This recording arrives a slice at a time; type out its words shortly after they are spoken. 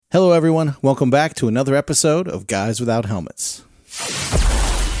Hello, everyone. Welcome back to another episode of Guys Without Helmets.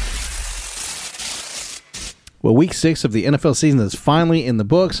 Well, week 6 of the NFL season is finally in the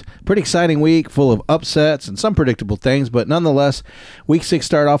books. Pretty exciting week, full of upsets and some predictable things, but nonetheless, week 6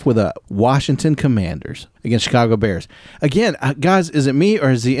 started off with a Washington Commanders against Chicago Bears. Again, guys, is it me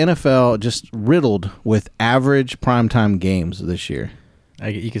or is the NFL just riddled with average primetime games this year?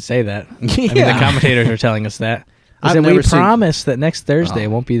 You could say that. Yeah. I mean, the commentators are telling us that. We promise that next Thursday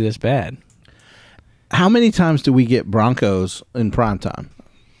won't be this bad. How many times do we get Broncos in primetime?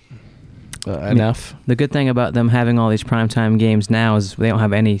 Enough. The good thing about them having all these primetime games now is they don't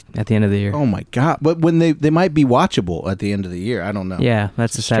have any at the end of the year. Oh, my God. But when they might be watchable at the end of the year. I don't know. Yeah,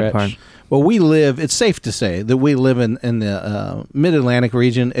 that's the sad part. Well, it's safe to say that we live in the Mid-Atlantic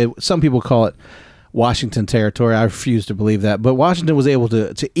region. Some people call it Washington territory. I refuse to believe that. But Washington was able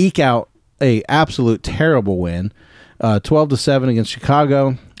to eke out a absolute terrible win, 12-7 against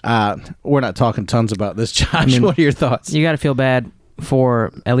Chicago. We're not talking tons about this, Josh. What are your thoughts? You got to feel bad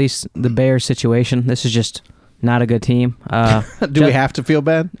for at least the Bears situation. This is just not a good team. Do we have to feel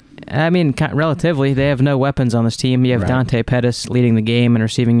bad? I mean, relatively. They have no weapons on this team. You have Dante Pettis leading the game in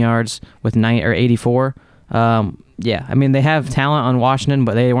receiving yards with 84. Yeah, I mean, they have talent on Washington,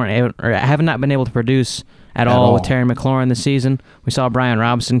 but they have not been able to produce at all with Terry McLaurin this season. We saw Brian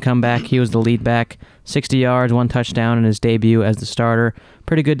Robinson come back. He was the lead back, 60 yards, 1 touchdown in his debut as the starter.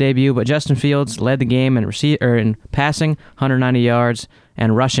 Pretty good debut, but Justin Fields led the game in passing, 190 yards,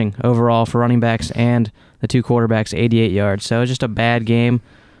 and rushing overall for running backs and the 2 quarterbacks, 88 yards. So it was just a bad game.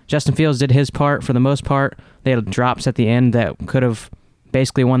 Justin Fields did his part for the most part. They had drops at the end that could have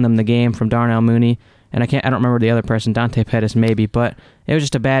basically won them the game from Darnell Mooney. And I don't remember the other person, Dante Pettis maybe, but it was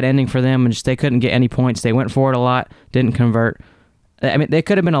just a bad ending for them, and they couldn't get any points. They went for it a lot, didn't convert. I mean, it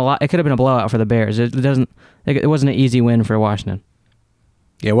could have been a blowout for the Bears. It wasn't an easy win for Washington.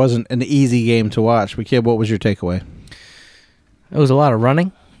 Yeah, it wasn't an easy game to watch. But Kid, what was your takeaway? It was a lot of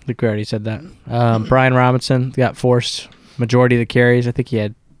running. I think we already said that. Brian Robinson got forced majority of the carries. I think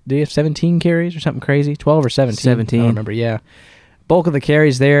did he have 17 carries or something crazy? 12 or 17? 17. I don't remember, yeah. Bulk of the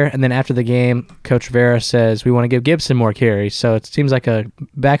carries there, and then after the game, Coach Rivera says we want to give Gibson more carries. So it seems like a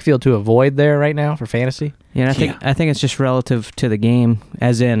backfield to avoid there right now for fantasy. Yeah, I think it's just relative to the game,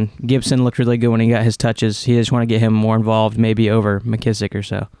 as in Gibson looked really good when he got his touches. He just want to get him more involved, maybe over McKissick or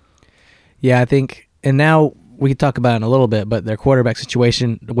so. Yeah, I think, and now we can talk about it in a little bit, but their quarterback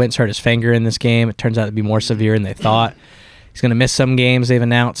situation, Wentz hurt his finger in this game. It turns out to be more severe than they thought. He's going to miss some games they've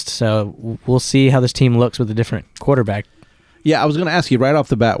announced, so we'll see how this team looks with a different quarterback. Yeah, I was going to ask you right off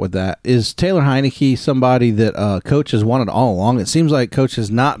the bat with that. Is Taylor Heinicke somebody that Coach has wanted all along? It seems like Coach has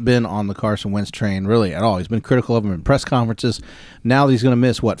not been on the Carson Wentz train really at all. He's been critical of him in press conferences. Now he's going to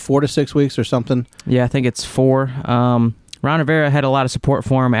miss, 4 to 6 weeks or something? Yeah, I think it's 4. Ron Rivera had a lot of support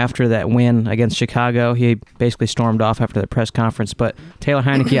for him after that win against Chicago. He basically stormed off after the press conference. But Taylor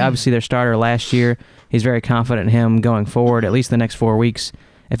Heinicke, obviously their starter last year, he's very confident in him going forward, at least the next 4 weeks.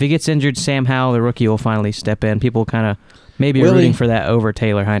 If he gets injured, Sam Howell, the rookie, will finally step in. People kind of maybe are rooting for that over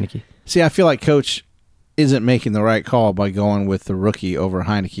Taylor Heinicke. See, I feel like Coach isn't making the right call by going with the rookie over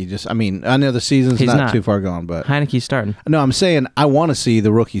Heinicke. I know the season's not too far gone, but Heinicke's starting. No, I'm saying I want to see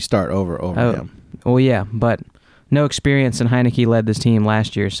the rookie start over him. Well, yeah, but no experience, and Heinicke led this team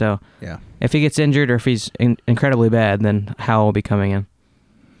last year. So yeah, if he gets injured or if he's incredibly bad, then Howell will be coming in.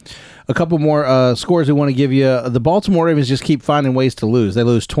 A couple more scores we want to give you. The Baltimore Ravens just keep finding ways to lose. They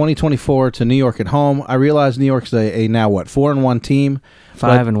lose 20-24 to New York at home. I realize New York's a now 4-1 team,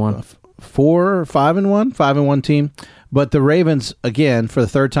 5-1, 5-1 team. But the Ravens again for the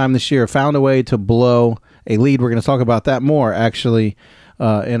third time this year found a way to blow a lead. We're going to talk about that more actually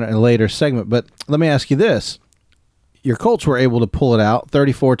in a later segment. But let me ask you this: your Colts were able to pull it out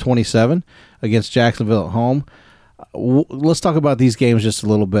 34-27 against Jacksonville at home. Let's talk about these games just a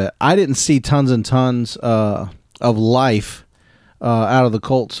little bit. I didn't see tons and tons of life out of the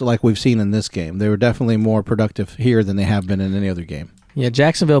Colts like we've seen in this game. They were definitely more productive here than they have been in any other game. Yeah,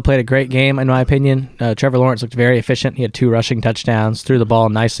 Jacksonville played a great game, in my opinion. Trevor Lawrence looked very efficient. He had 2 rushing touchdowns, threw the ball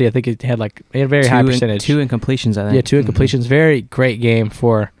nicely. I think he had a very high percentage. 2 incompletions, I think. Yeah, 2 incompletions. Very great game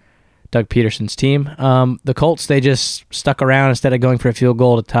for Doug Peterson's team. The Colts, they just stuck around instead of going for a field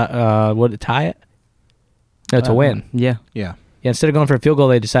goal to tie it? No, to win. Yeah. Instead of going for a field goal,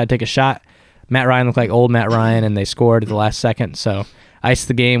 they decided to take a shot. Matt Ryan looked like old Matt Ryan, and they scored at the last second. So iced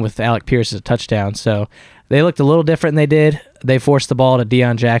the game with Alec Pierce as a touchdown. So they looked a little different than they did. They forced the ball to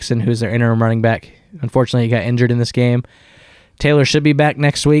Deion Jackson, who's their interim running back. Unfortunately, he got injured in this game. Taylor should be back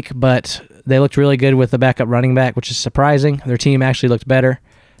next week, but they looked really good with the backup running back, which is surprising. Their team actually looked better.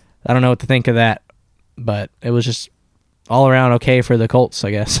 I don't know what to think of that, but it was just all around okay for the Colts,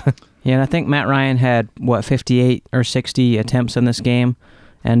 I guess. Yeah, and I think Matt Ryan had, 58 or 60 attempts in this game,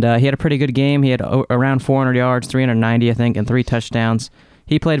 and he had a pretty good game. He had around 400 yards, 390, I think, and 3 touchdowns.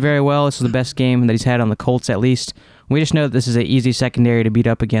 He played very well. This was the best game that he's had on the Colts, at least. We just know that this is an easy secondary to beat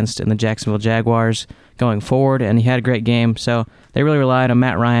up against in the Jacksonville Jaguars going forward, and he had a great game. So they really relied on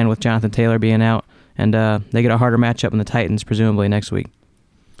Matt Ryan with Jonathan Taylor being out, and they get a harder matchup in the Titans, presumably, next week.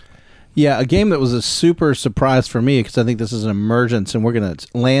 Yeah, a game that was a super surprise for me because I think this is an emergence, and we're going to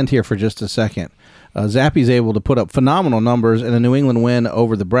land here for just a second. Zappy's able to put up phenomenal numbers in a New England win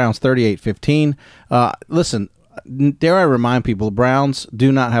over the Browns, 38-15. Listen, dare I remind people, the Browns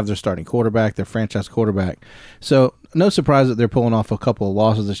do not have their starting quarterback, their franchise quarterback. So no surprise that they're pulling off a couple of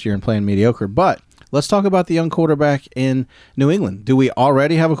losses this year and playing mediocre. But let's talk about the young quarterback in New England. Do we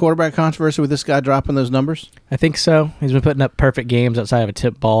already have a quarterback controversy with this guy dropping those numbers? I think so. He's been putting up perfect games outside of a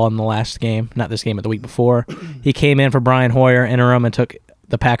tip ball in the last game. Not this game, but the week before. He came in for Brian Hoyer interim and took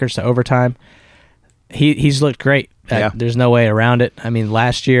the Packers to overtime. He's looked great. Yeah. There's no way around it. I mean,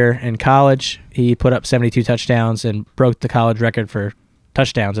 last year in college, he put up 72 touchdowns and broke the college record for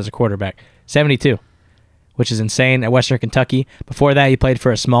touchdowns as a quarterback. 72, which is insane, at Western Kentucky. Before that, he played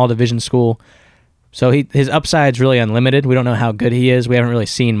for a small division school. So his upside's really unlimited. We don't know how good he is. We haven't really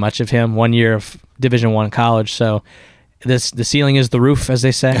seen much of him. 1 year of Division I college. So the ceiling is the roof, as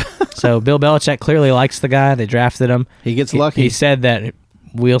they say. So Bill Belichick clearly likes the guy. They drafted him. He gets lucky. He said that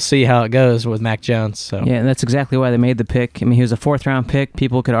we'll see how it goes with Mac Jones. So yeah, and that's exactly why they made the pick. I mean, he was a 4th-round pick.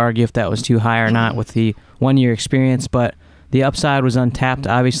 People could argue if that was too high or not with the 1-year experience, but the upside was untapped,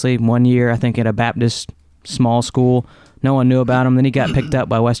 obviously. 1 year, I think, at a Baptist small school. No one knew about him. Then he got picked up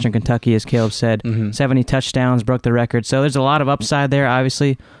by Western Kentucky, as Caleb said. 70 touchdowns, broke the record. So there's a lot of upside there,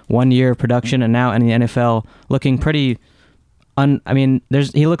 obviously. 1 year of production, and now in the NFL looking pretty...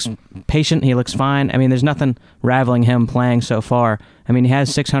 he looks patient. He looks fine. I mean, there's nothing raveling him playing so far. I mean, he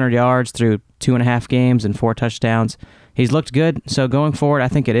has 600 yards through 2.5 games and 4 touchdowns. He's looked good. So going forward, I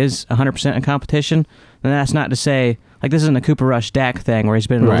think it is 100% in competition. And that's not to say, like, this isn't a Cooper Rush Dak thing where he's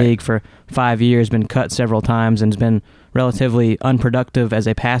been in the league for 5 years, been cut several times, and has been relatively unproductive as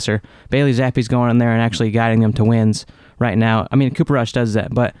a passer. Bailey Zappe's going in there and actually guiding them to wins right now. I mean, Cooper Rush does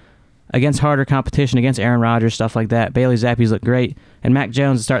that, but against harder competition, against Aaron Rodgers, stuff like that, Bailey Zappe's looked great. And Mac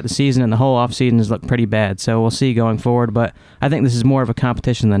Jones to start the season and the whole offseason has looked pretty bad. So we'll see going forward, but I think this is more of a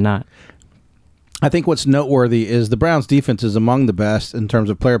competition than not. I think what's noteworthy is the Browns' defense is among the best in terms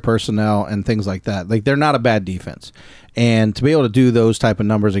of player personnel and things like that. Like, they're not a bad defense. And to be able to do those type of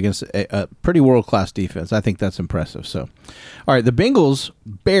numbers against a pretty world-class defense, I think that's impressive. So, all right, the Bengals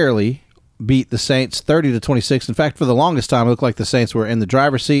barely beat the Saints 30-26. In fact, for the longest time, it looked like the Saints were in the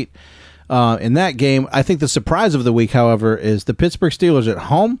driver's seat in that game. I think the surprise of the week, however, is the Pittsburgh Steelers at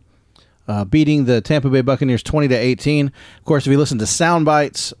home beating the Tampa Bay Buccaneers 20-18. Of course, if you listen to sound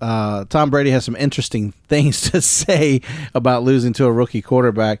bites, Tom Brady has some interesting things to say about losing to a rookie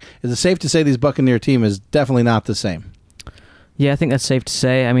quarterback. Is it safe to say these Buccaneer team is definitely not the same? Yeah, I think that's safe to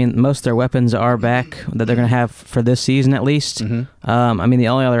say. I mean, most of their weapons are back that they're going to have for this season at least. I mean, the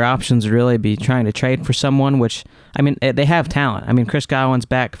only other options would really be trying to trade for someone, which, I mean, they have talent. I mean, Chris Godwin's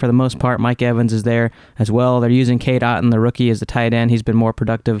back for the most part. Mike Evans is there as well. They're using Cade Otton, the rookie, as the tight end. He's been more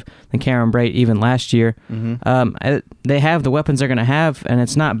productive than Cameron Brate even last year. They have the weapons they're going to have, and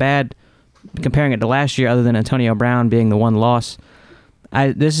it's not bad comparing it to last year other than Antonio Brown being the one loss.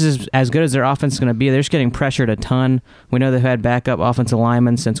 This is as good as their offense is going to be. They're just getting pressured a ton. We know they've had backup offensive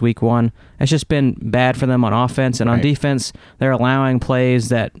linemen since week 1. It's just been bad for them on offense. And on defense, they're allowing plays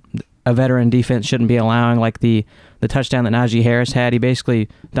that a veteran defense shouldn't be allowing, like the touchdown that Najee Harris had. He basically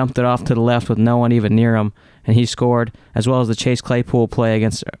dumped it off to the left with no one even near him, and he scored, as well as the Chase Claypool play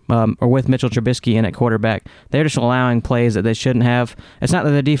against or with Mitchell Trubisky in at quarterback. They're just allowing plays that they shouldn't have. It's not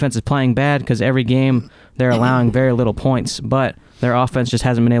that the defense is playing bad, because every game they're allowing very little points, but their offense just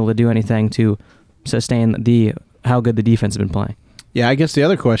hasn't been able to do anything to sustain how good the defense has been playing. Yeah, I guess the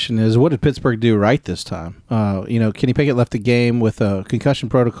other question is, what did Pittsburgh do right this time? Kenny Pickett left the game with a concussion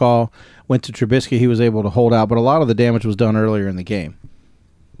protocol, went to Trubisky, he was able to hold out, but a lot of the damage was done earlier in the game.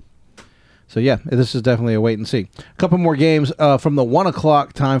 So, yeah, this is definitely a wait and see. A couple more games from the 1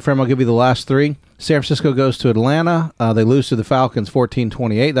 o'clock time frame. I'll give you the last 3. San Francisco goes to Atlanta. They lose to the Falcons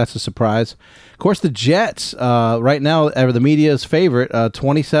 14-28. That's a surprise. Of course, the Jets, right now, are the media's favorite,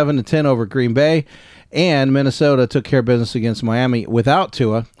 27-10 over Green Bay. And Minnesota took care of business against Miami without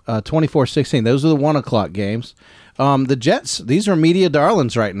Tua, 24-16. Those are the 1 o'clock games. The Jets, these are media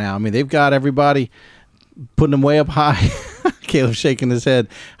darlings right now. I mean, they've got everybody putting them way up high. Caleb's shaking his head.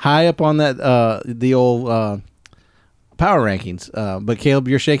 High up on that the old power rankings. But, Caleb,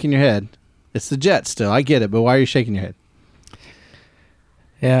 you're shaking your head. It's the Jets still. I get it, but why are you shaking your head?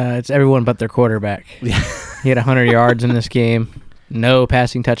 Yeah, it's everyone but their quarterback. He had 100 yards in this game. No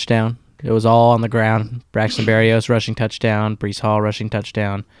passing touchdown. It was all on the ground. Braxton Berrios rushing touchdown. Breece Hall rushing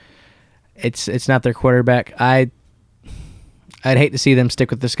touchdown. It's not their quarterback. I'd hate to see them stick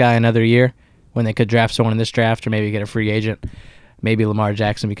with this guy another year when they could draft someone in this draft or maybe get a free agent. Maybe Lamar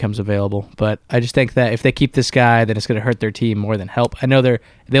Jackson becomes available. But I just think that if they keep this guy, then it's going to hurt their team more than help. I know they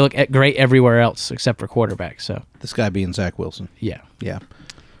look great everywhere else except for quarterback. So This guy being Zach Wilson. yeah.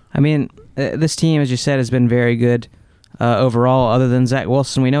 I mean, this team, as you said, has been very good overall, other than Zach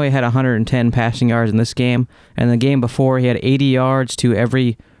Wilson. We know he had 110 passing yards in this game, and the game before he had 80 yards to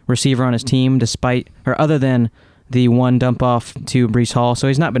every receiver on his team, other than the one dump off to Breece Hall. So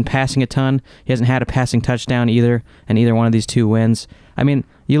he's not been passing a ton. He hasn't had a passing touchdown either in either one of these two wins. I mean,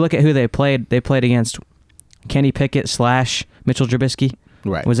 you look at who they played. They played against Kenny Pickett / Mitchell Trubisky.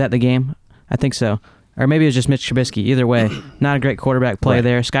 Right. Was that the game? I think so. Or maybe it was just Mitch Trubisky. Either way, not a great quarterback play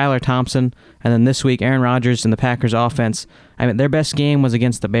there. Skylar Thompson, and then this week, Aaron Rodgers and the Packers offense. I mean, their best game was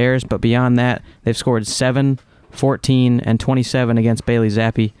against the Bears, but beyond that, they've scored 7, 14, and 27 against Bailey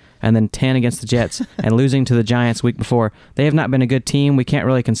Zappi, and then 10 against the Jets, and losing to the Giants week before. They have not been a good team. We can't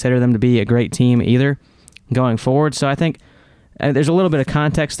really consider them to be a great team either going forward. So I think there's a little bit of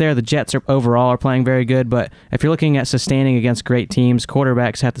context there. The Jets overall are playing very good, but if you're looking at sustaining against great teams,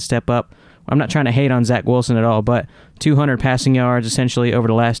 quarterbacks have to step up. I'm not trying to hate on Zach Wilson at all, but 200 passing yards essentially over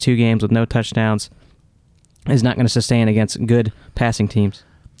the last 2 games with no touchdowns is not going to sustain against good passing teams.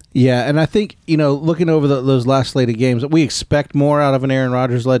 Yeah, and I think, looking over those last slate of games, we expect more out of an Aaron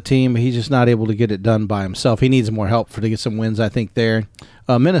Rodgers-led team. He's just not able to get it done by himself. He needs more help to get some wins, I think, there.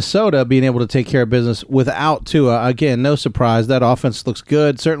 Minnesota being able to take care of business without Tua. Again, no surprise. That offense looks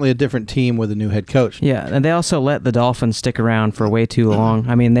good. Certainly a different team with a new head coach. Yeah, and they also let the Dolphins stick around for way too long.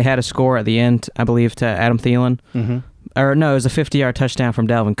 I mean, they had a score at the end, I believe, to Adam Thielen. Mm-hmm. Or no, it was a 50-yard touchdown from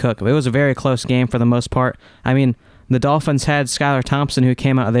Dalvin Cook. It was a very close game for the most part. I mean, the Dolphins had Skylar Thompson, who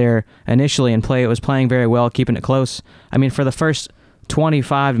came out there initially and was playing very well, keeping it close. I mean, for the first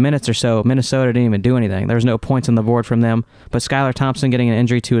 25 minutes or so, Minnesota didn't even do anything. There was no points on the board from them. But Skylar Thompson getting an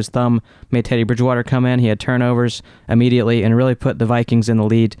injury to his thumb made Teddy Bridgewater come in. He had turnovers immediately and really put the Vikings in the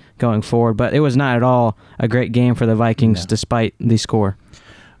lead going forward. But it was not at all a great game for the Vikings despite the score.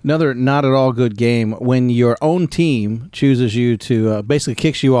 Another not at all good game when your own team chooses you to basically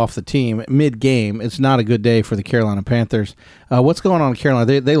kicks you off the team mid-game. It's not a good day for the Carolina Panthers. What's going on in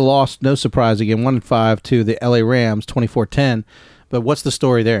Carolina? They lost, no surprise again, 1-5 to the LA Rams, 24-10. But what's the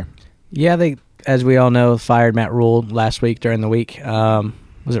story there? Yeah, they, as we all know, fired Matt Rule last week during the week.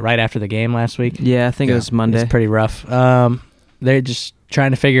 Was it right after the game last week? Yeah, I think it was Monday. It's pretty rough. They're just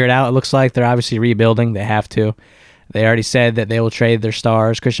trying to figure it out. It looks like they're obviously rebuilding. They have to. They already said that they will trade their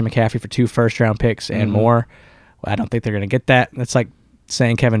stars, Christian McCaffrey, for 2 first-round picks and more. Well, I don't think they're going to get that. That's like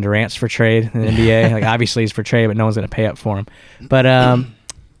saying Kevin Durant's for trade in the NBA. Like, obviously he's for trade, but no one's going to pay up for him. But,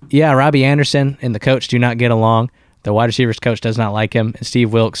 yeah, Robbie Anderson and the coach do not get along. The wide receivers coach does not like him. And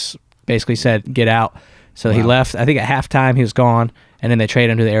Steve Wilkes basically said, get out. So he left. I think at halftime he was gone, and then they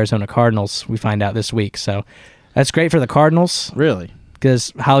traded him to the Arizona Cardinals, we find out this week. So that's great for the Cardinals. Really?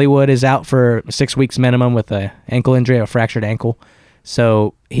 Because Hollywood is out for 6 weeks minimum with an ankle injury, a fractured ankle.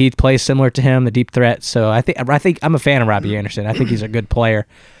 So he plays similar to him, the deep threat. So I think I'm a fan of Robbie Anderson. I think he's a good player.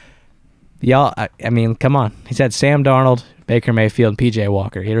 Y'all, I mean, come on. He's had Sam Darnold, Baker Mayfield, and P.J.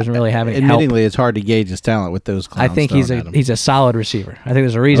 Walker. He doesn't really have any help. Admittingly, it's hard to gauge his talent with those clowns. I think he's a solid receiver. I think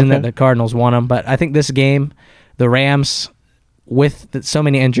there's a reason that the Cardinals won him. But I think this game, the Rams, with so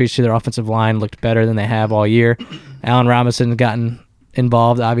many injuries to their offensive line, looked better than they have all year. Allen Robinson gotten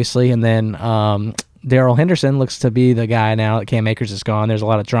involved, obviously, and then Darrell Henderson looks to be the guy now that Cam Akers is gone. There's a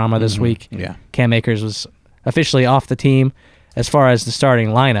lot of drama this week. Yeah, Cam Akers was officially off the team as far as the starting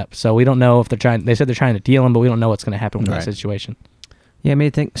lineup, so we don't know if they're trying. They said they're trying to deal him, but we don't know what's going to happen with that situation. Yeah, I mean, I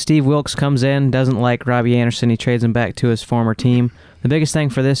think Steve Wilkes comes in, doesn't like Robbie Anderson. He trades him back to his former team. The biggest thing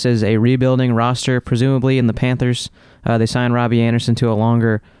for this is a rebuilding roster, presumably in the Panthers. They signed Robbie Anderson to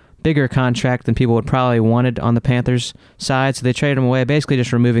a bigger contract than people would probably wanted on the Panthers side, so they traded him away, basically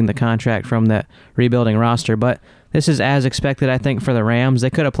just removing the contract from that rebuilding roster. But this is as expected, I think, for the Rams.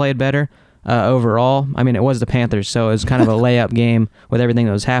 They could have played better overall. I mean, it was the Panthers, so it was kind of a layup game with everything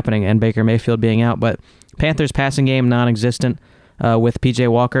that was happening and Baker Mayfield being out. But Panthers passing game non-existent with P.J.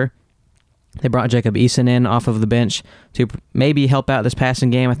 Walker. They brought Jacob Eason in off of the bench to maybe help out this passing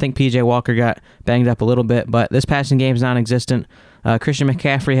game. I think P.J. Walker got banged up a little bit, but this passing game is non-existent. Christian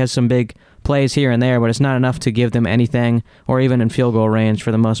McCaffrey has some big plays here and there, but it's not enough to give them anything or even in field goal range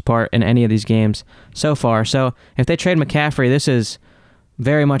for the most part in any of these games so far. So if they trade McCaffrey, this is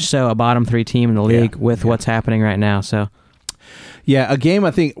very much so a bottom 3 team in the league with what's happening right now. So, Yeah, a game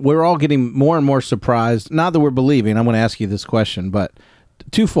I think we're all getting more and more surprised. Not that we're believing. I'm going to ask you this question, but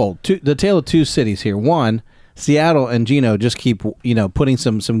twofold. The tale of two cities here. One, Seattle and Geno just keep putting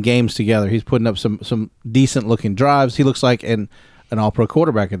some games together. He's putting up some decent looking drives. He looks like an all-pro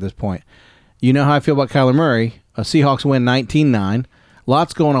quarterback at this point. You know how I feel about Kyler Murray. Seahawks win 19-9.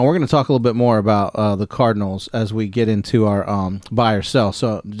 Lots going on. We're going to talk a little bit more about the Cardinals as we get into our buy or sell.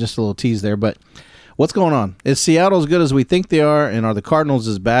 So just a little tease there. But what's going on? Is Seattle as good as we think they are, and are the Cardinals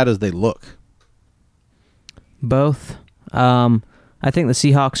as bad as they look? Both. I think the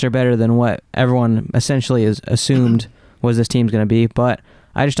Seahawks are better than what everyone essentially has assumed was this team's going to be, but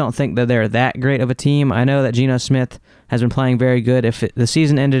I just don't think that they're that great of a team. I know that Geno Smith has been playing very good. If the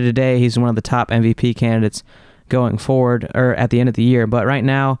season ended today, he's one of the top MVP candidates going forward or at the end of the year. But right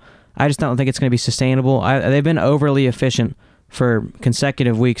now, I just don't think it's going to be sustainable. They've been overly efficient for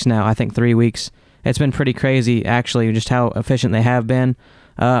consecutive weeks now, I think 3 weeks. It's been pretty crazy, actually, just how efficient they have been.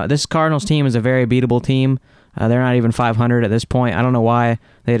 This Cardinals team is a very beatable team. They're not even 500 at this point. I don't know why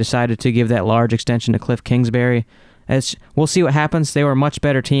they decided to give that large extension to Cliff Kingsbury. We'll see what happens. They were a much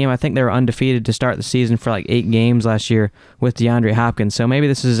better team. I think they were undefeated to start the season for like 8 games last year with DeAndre Hopkins. So maybe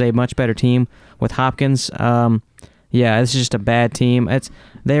this is a much better team with Hopkins. This is just a bad team.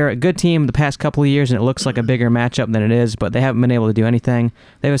 They're a good team the past couple of years, and it looks like a bigger matchup than it is, but they haven't been able to do anything.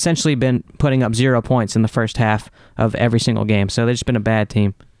 They've essentially been putting up 0 points in the first half of every single game. So they've just been a bad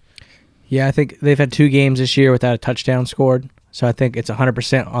team. Yeah, I think they've had 2 games this year without a touchdown scored. So I think it's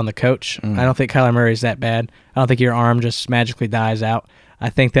 100% on the coach. I don't think Kyler Murray is that bad. I don't think your arm just magically dies out. I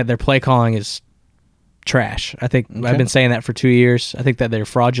think that their play calling is trash. I've been saying that for 2 years. I think that they're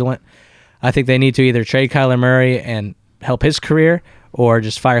fraudulent. I think they need to either trade Kyler Murray and help his career or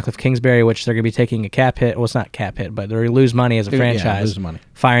just fire Cliff Kingsbury, which they're going to be taking a cap hit. Well, it's not cap hit, but they're going to lose money as a franchise, lose money.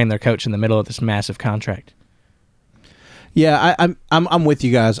 Firing their coach in the middle of this massive contract. Yeah, I'm with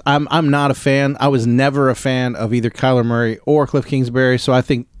you guys. I'm not a fan. I was never a fan of either Kyler Murray or Cliff Kingsbury. So I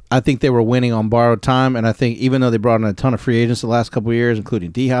think they were winning on borrowed time, and I think even though they brought in a ton of free agents the last couple of years,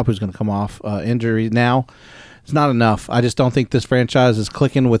 including D-Hop, who's going to come off injury now, it's not enough. I just don't think this franchise is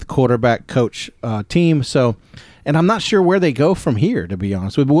clicking with quarterback coach team. So, and I'm not sure where they go from here, to be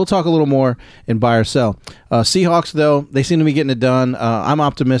honest. But we'll talk a little more in buy or sell. Seahawks, though, they seem to be getting it done. I'm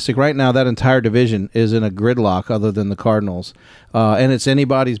optimistic. Right now, that entire division is in a gridlock other than the Cardinals. And it's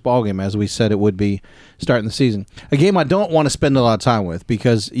anybody's ballgame, as we said it would be starting the season. A game I don't want to spend a lot of time with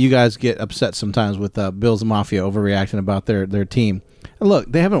because you guys get upset sometimes with Bills Mafia overreacting about their team. And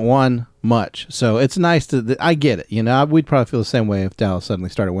look, they haven't won much, so it's nice to. I get it. We'd probably feel the same way if Dallas suddenly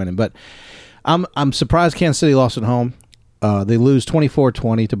started winning. But I'm surprised Kansas City lost at home. They lose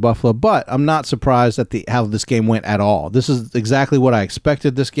 24-20 to Buffalo, but I'm not surprised at how this game went at all. This is exactly what I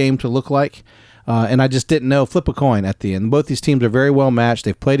expected this game to look like, and I just didn't know. Flip a coin at the end. Both these teams are very well matched.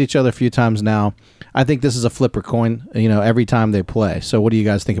 They've played each other a few times now. I think this is a flipper coin, every time they play. So what do you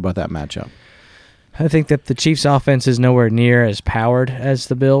guys think about that matchup? I think that the Chiefs' offense is nowhere near as powered as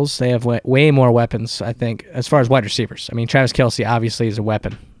the Bills. They have way more weapons, I think, as far as wide receivers. I mean, Travis Kelce obviously is a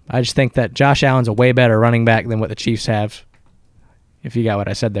weapon. I just think that Josh Allen's a way better running back than what the Chiefs have. If you got what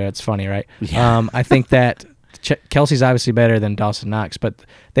I said there, it's funny, right? Yeah. I think that Kelce's obviously better than Dawson Knox, but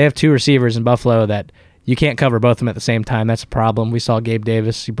they have 2 receivers in Buffalo that you can't cover both of them at the same time. That's a problem. We saw Gabe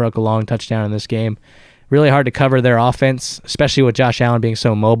Davis. He broke a long touchdown in this game. Really hard to cover their offense, especially with Josh Allen being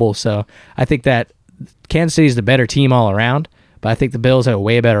so mobile. So I think that Kansas City is the better team all around, but I think the Bills have a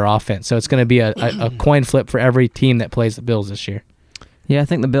way better offense. So it's going to be a coin flip for every team that plays the Bills this year. Yeah, I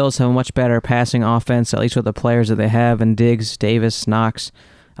think the Bills have a much better passing offense, at least with the players that they have, and Diggs, Davis, Knox.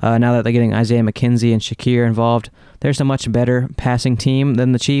 Now that they're getting Isaiah McKenzie and Shakir involved, there's a much better passing team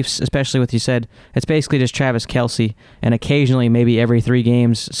than the Chiefs, especially with, you said, it's basically just Travis Kelce, and occasionally, maybe every 3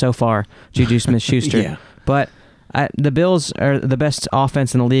 games so far, Juju Smith-Schuster. Yeah. But the Bills are the best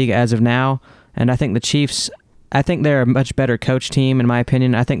offense in the league as of now, and I think the Chiefs, I think they're a much better coach team, in my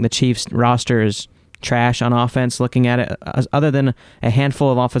opinion. I think the Chiefs roster is trash on offense, looking at it. Other than a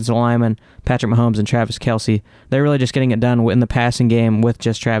handful of offensive linemen, Patrick Mahomes and Travis Kelce, they're really just getting it done in the passing game with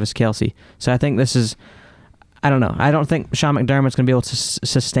just Travis Kelce. So I think this is, I don't know. I don't think Sean McDermott's going to be able to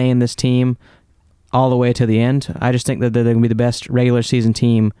sustain this team all the way to the end. I just think that they're going to be the best regular season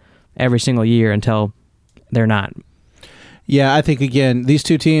team every single year until they're not. Yeah, I think, again, these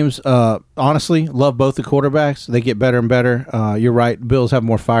 2 teams, honestly, love both the quarterbacks. They get better and better. You're right. Bills have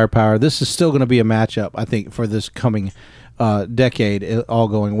more firepower. This is still going to be a matchup, I think, for this coming decade, all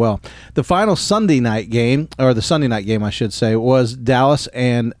going well. The final Sunday night game, or the Sunday night game, I should say, was Dallas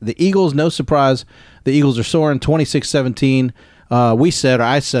and the Eagles. No surprise, the Eagles are soaring 26-17.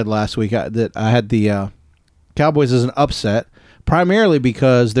 I said last week that I had the Cowboys as an upset, primarily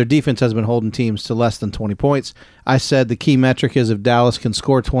because their defense has been holding teams to less than 20 points. I said the key metric is if Dallas can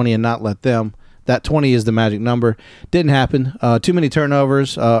score 20 and not let them. That 20 is the magic number. Didn't happen. Too many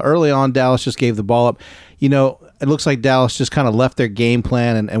turnovers. Early on, Dallas just gave the ball up. It looks like Dallas just kind of left their game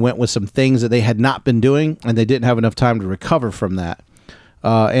plan and went with some things that they had not been doing, and they didn't have enough time to recover from that.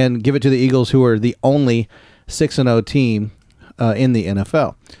 And give it to the Eagles, who are the only 6-0 team in the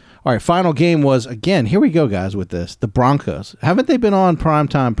NFL. All right, final game was, again, here we go, guys, with this. The Broncos. Haven't they been on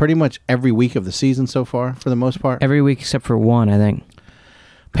primetime pretty much every week of the season so far, for the most part? Every week except for one, I think.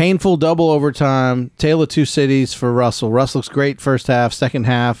 Painful double overtime. Tale of two cities for Russell. Russ looks great first half, second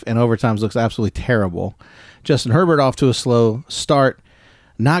half, and overtimes looks absolutely terrible. Justin Herbert off to a slow start.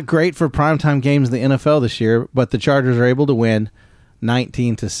 Not great for primetime games in the NFL this year, but the Chargers are able to win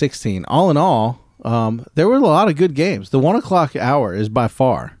 19-16. All in all, there were a lot of good games. The 1 o'clock hour is by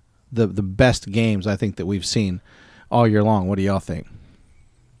far the best games I think that we've seen all year long. What do y'all think?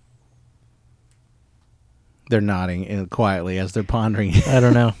 They're nodding quietly as they're pondering. I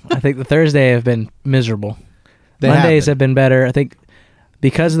don't know. I think the Thursday have been miserable. They Mondays have been better. I think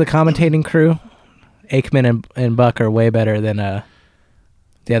because of the commentating crew, Aikman and Buck are way better than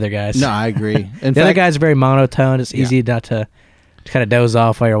the other guys. No, I agree. Other guys are very monotone. It's easy not to kind of doze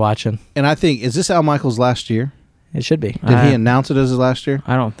off while you're watching. And I think, is this Al Michaels' last year? It should be. Did he announce it as his last year?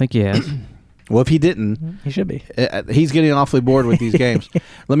 I don't think he has. Well, if he didn't, he should be. He's getting awfully bored with these games.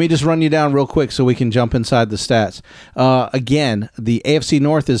 Let me just run you down real quick so we can jump inside the stats. Again, the AFC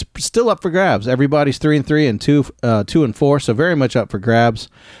North is still up for grabs. Everybody's 3-3 and 2-4, so very much up for grabs.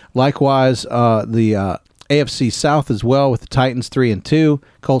 Likewise, the AFC South as well, with the Titans 3-2,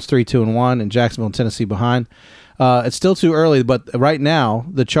 Colts 3-2-1, and Jacksonville and Tennessee behind. It's still too early, but right now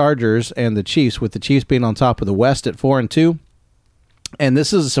the Chargers and the Chiefs, with the Chiefs being on top of the West at 4-2. And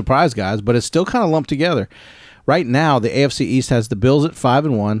this is a surprise, guys, but it's still kind of lumped together. Right now, the AFC East has the Bills at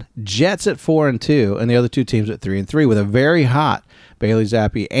 5-1, Jets at 4-2, and the other two teams at 3-3, with a very hot Bailey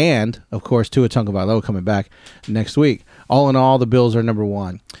Zappi and, of course, Tua Tagovailoa coming back next week. All in all, the Bills are number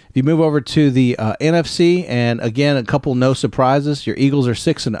one. If you move over to the NFC, and again, a couple no surprises. Your Eagles are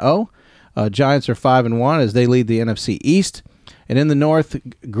 6-0. Giants are 5-1 as they lead the NFC East. And in the North,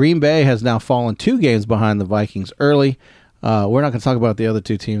 Green Bay has now fallen 2 games behind the Vikings early. We're not going to talk about the other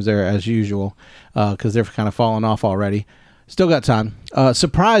two teams there as usual because they're kind of falling off already. Still got time.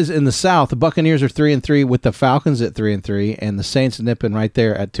 Surprise in the South, the Buccaneers are 3-3 with the Falcons at 3-3 and the Saints nipping right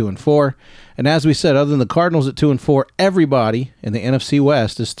there at 2-4. And as we said, other than the Cardinals at 2-4, everybody in the NFC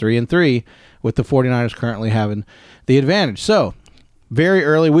West is 3-3 with the 49ers currently having the advantage. So very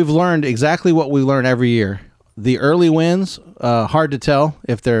early, we've learned exactly what we learn every year. The early wins, hard to tell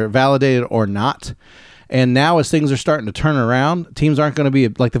if they're validated or not. And now as things are starting to turn around, teams aren't going to be,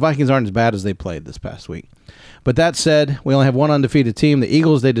 like the Vikings aren't as bad as they played this past week. But that said, we only have one undefeated team. The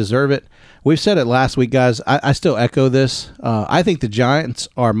Eagles, they deserve it. We've said it last week, guys. I still echo this. I think the Giants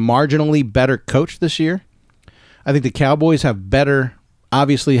are marginally better coached this year. I think the Cowboys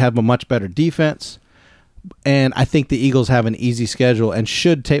obviously have a much better defense. And I think the Eagles have an easy schedule and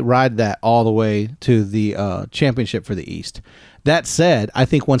should ride that all the way to the championship for the East. That said, I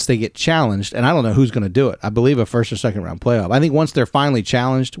think once they get challenged, and I don't know who's going to do it. I believe a first or second round playoff. I think once they're finally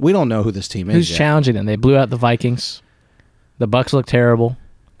challenged, we don't know who this team is. Who's challenging them? They blew out the Vikings. The Bucs look terrible.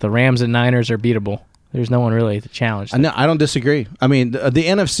 The Rams and Niners are beatable. There's no one really to challenge them. No, I don't disagree. I mean, the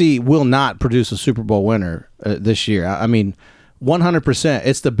NFC will not produce a Super Bowl winner this year. I mean, 100%.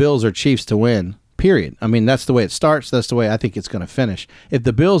 It's the Bills or Chiefs to win. Period. I mean, that's the way it starts. That's the way I think it's going to finish. If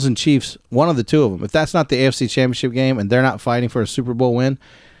the Bills and Chiefs, one of the two of them, if that's not the AFC Championship game and they're not fighting for a Super Bowl win,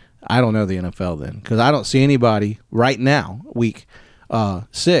 I don't know the NFL then, because I don't see anybody right now, week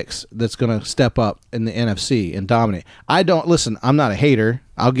 6, that's going to step up in the NFC and dominate. Listen, I'm not a hater.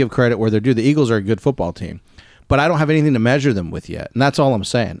 I'll give credit where they're due. The Eagles are a good football team, but I don't have anything to measure them with yet, and that's all I'm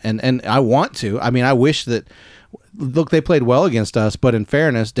saying. And I want to. I mean, I wish that, look, they played well against us, but in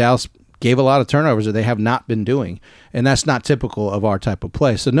fairness, Dallas gave a lot of turnovers that they have not been doing, and that's not typical of our type of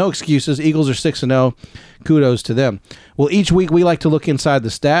play. So no excuses. Eagles are 6-0. Kudos to them. Well, each week we like to look inside the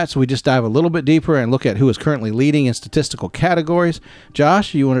stats. We just dive a little bit deeper and look at who is currently leading in statistical categories.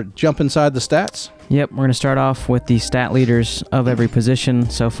 Josh, you want to jump inside the stats? Yep, we're going to start off with the stat leaders of every position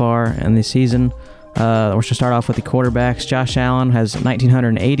so far in the season. We're going to start off with the quarterbacks. Josh Allen has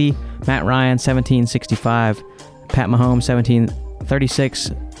 1,980. Matt Ryan, 1,765. Pat Mahomes,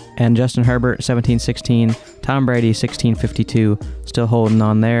 1,736. And Justin Herbert, 17-16. Tom Brady, 16-52. Still holding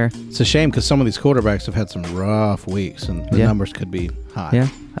on there. It's a shame because some of these quarterbacks have had some rough weeks, and the numbers could be high.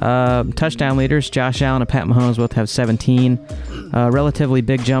 Yeah. Touchdown leaders, Josh Allen and Pat Mahomes both have 17. Relatively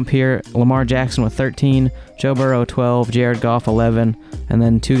big jump here. Lamar Jackson with 13. Joe Burrow, 12. Jared Goff, 11. And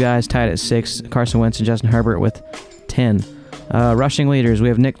then two guys tied at 6, Carson Wentz and Justin Herbert with 10. Rushing leaders, we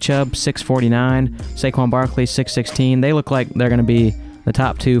have Nick Chubb, 649. Saquon Barkley, 616. They look like they're going to be the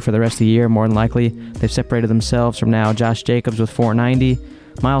top 2 for the rest of the year, more than likely. They've separated themselves from now. Josh Jacobs with 490.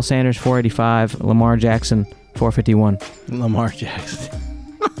 Miles Sanders, 485. Lamar Jackson, 451. Lamar Jackson.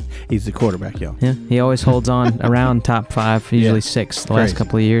 He's the quarterback, yo. Yeah, he always holds on around top 5, usually 6 the last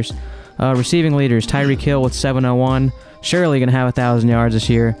couple of years. Receiving leaders, Tyreek Hill with 701. Surely going to have 1,000 yards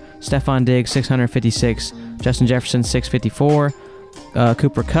this year. Stephon Diggs, 656. Justin Jefferson, 654.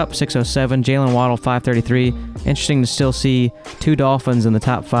 Cooper Kupp, 607. Jalen Waddle, 533. Interesting to still see 2 Dolphins in the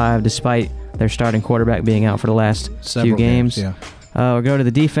top 5 despite their starting quarterback being out for the last few games. We'll go to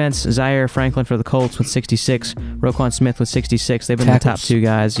the defense. Zaire Franklin for the Colts with 66. Roquan Smith with 66. They've been the top 2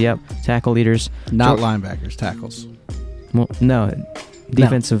 guys. Yep, tackle leaders. Not linebackers, tackles. Well, no,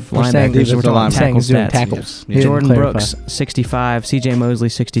 defensive linebackers. We're talking tackles. Yeah. Jordan Brooks, 65. C.J. Mosley,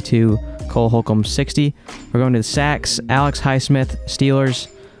 62. Cole Holcomb, 60. We're going to the sacks. Alex Highsmith, Steelers.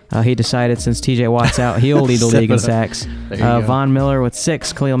 He decided since T.J. Watt's out, he'll lead the league in sacks. Von Miller with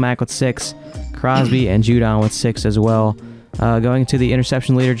 6. Khalil Mack with 6. Crosby and Judon with 6 as well. Going to the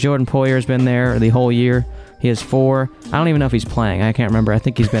interception leader, Jordan Poyer has been there the whole year. He has 4. I don't even know if he's playing. I can't remember. I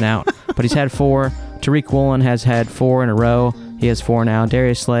think he's been out. But he's had 4. Tariq Woolen has had 4 in a row. He has 4 now.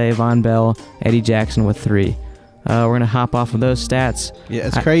 Darius Slay, Von Bell, Eddie Jackson with 3. We're going to hop off of those stats. Yeah,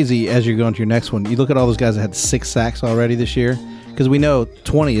 it's crazy as you're going to your next one. You look at all those guys that had 6 sacks already this year, because we know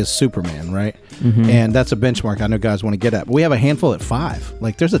 20 is Superman, right? Mm-hmm. And that's a benchmark I know guys want to get at. But we have a handful at 5.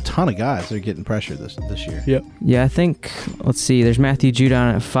 Like, there's a ton of guys that are getting pressure this year. Yep. Yeah, I think, let's see, there's Matthew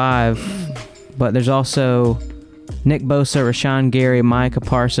Judon at 5, but there's also Nick Bosa, Rashawn Gary, Micah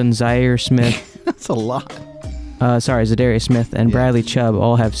Parsons, Zaire Smith. That's a lot. Zadarius Smith and Bradley Chubb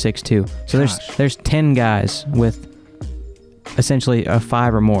all have 6 too. So there's 10 guys with essentially a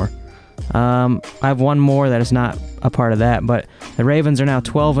 5 or more. I have one more that is not a part of that, but the Ravens are now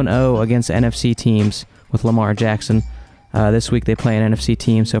 12-0 against NFC teams with Lamar Jackson. This week they play an NFC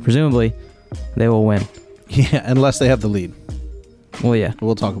team, so presumably they will win. Yeah, unless they have the lead. Well, yeah.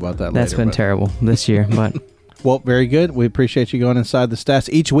 We'll talk about that later. That's been terrible this year, but... Well, very good. We appreciate you going inside the stats.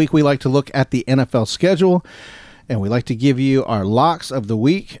 Each week we like to look at the NFL schedule, and we like to give you our locks of the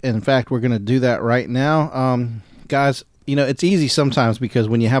week. And in fact, we're going to do that right now. Guys, you know, it's easy sometimes because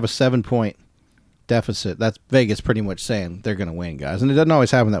when you have a 7-point deficit, that's Vegas pretty much saying they're going to win, guys. And it doesn't always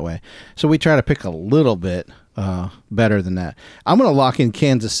happen that way. So we try to pick a little bit better than that. I'm going to lock in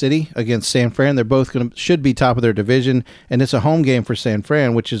Kansas City against San Fran. They're both should be top of their division, and it's a home game for San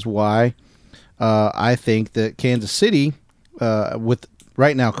Fran, which is why I think that Kansas City, with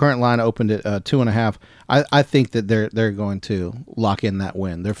right now current line opened at 2.5, I think that they're going to lock in that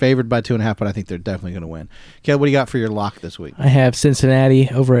win. They're favored by 2.5, but I think they're definitely going to win. Kel, what do you got for your lock this week? I have Cincinnati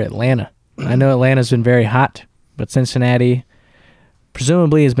over Atlanta. I know Atlanta's been very hot, but Cincinnati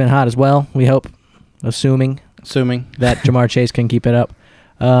presumably has been hot as well. We hope, assuming that Jamar Chase can keep it up.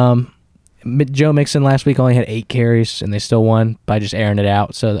 Joe Mixon last week only had 8 carries, and they still won by just airing it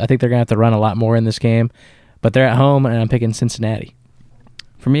out. So I think they're going to have to run a lot more in this game. But they're at home, and I'm picking Cincinnati.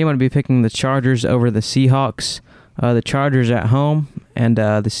 For me, I'm going to be picking the Chargers over the Seahawks. The Chargers at home, and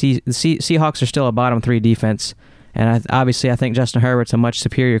the Seahawks are still a bottom 3 defense. And obviously, I think Justin Herbert's a much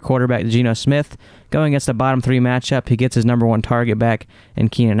superior quarterback to Geno Smith. Going against the bottom 3 matchup, he gets his number 1 target back in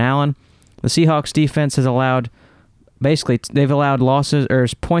Keenan Allen. The Seahawks defense has allowed, they've allowed losses or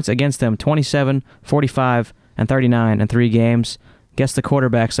points against them 27, 45, and 39 in 3 games. Guess the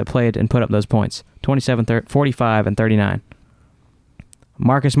quarterbacks that played and put up those points: 27, 45, and 39.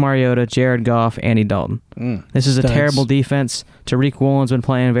 Marcus Mariota, Jared Goff, Andy Dalton. This is a terrible defense. Tariq Woolen's been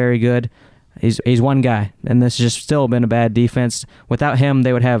playing very good. He's one guy, and this has just still been a bad defense. Without him,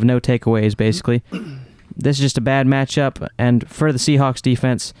 they would have no takeaways, basically. This is just a bad matchup, and for the Seahawks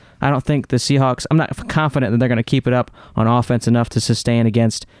defense, I don't think the Seahawks, I'm not confident that they're going to keep it up on offense enough to sustain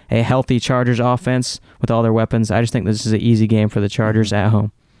against a healthy Chargers offense with all their weapons. I just think this is an easy game for the Chargers at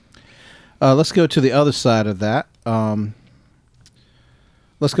home. Let's go to the other side of that.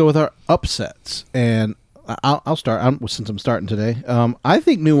 Let's go with our upsets, and I'll start since I'm starting today. I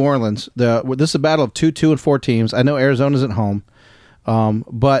think New Orleans. This is a battle of 2, 2, and 4 teams. I know Arizona's at home, and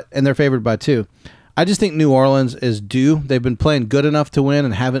they're favored by 2. I just think New Orleans is due. They've been playing good enough to win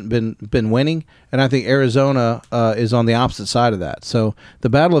and haven't been winning. And I think Arizona is on the opposite side of that. So the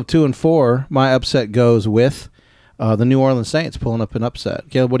battle of 2 and 4, my upset goes with the New Orleans Saints pulling up an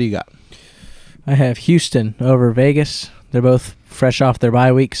upset. Caleb, what do you got? I have Houston over Vegas. They're both fresh off their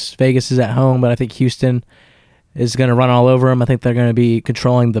bye weeks. Vegas is at home, but I think Houston is going to run all over them. I think they're going to be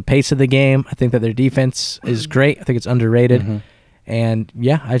controlling the pace of the game. I think that their defense is great. I think it's underrated. Mm-hmm. And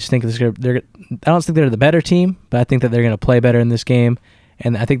yeah, I just think I don't think they're the better team, but I think that they're going to play better in this game,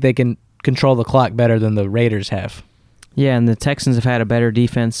 and I think they can control the clock better than the Raiders have. Yeah, and the Texans have had a better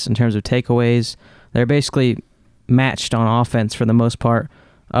defense in terms of takeaways. They're basically matched on offense for the most part,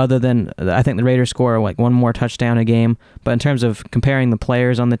 other than I think the Raiders score like one more touchdown a game. But in terms of comparing the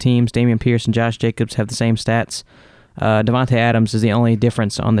players on the teams, Dameon Pierce and Josh Jacobs have the same stats. Devontae Adams is the only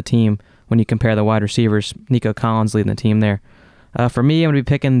difference on the team when you compare the wide receivers. Nico Collins leading the team there. For me, I'm going to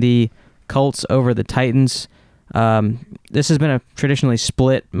be picking the Colts over the Titans. This has been a traditionally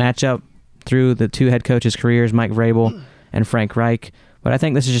split matchup through the two head coaches' careers, Mike Vrabel and Frank Reich. But I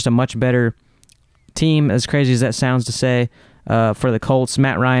think this is just a much better team, as crazy as that sounds to say, for the Colts.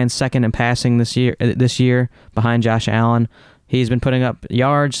 Matt Ryan's second in passing this year behind Josh Allen. He's been putting up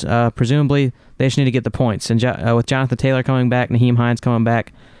yards. Presumably, they just need to get the points. And with Jonathan Taylor coming back, Nyheim Hines coming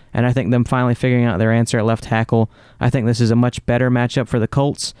back, and I think them finally figuring out their answer at left tackle, I think this is a much better matchup for the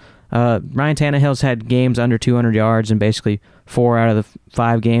Colts. Ryan Tannehill's had games under 200 yards in basically 4 out of the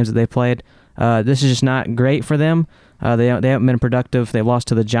 5 games that they played. This is just not great for them. They haven't been productive. They lost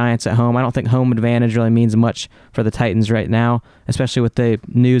to the Giants at home. I don't think home advantage really means much for the Titans right now, especially with the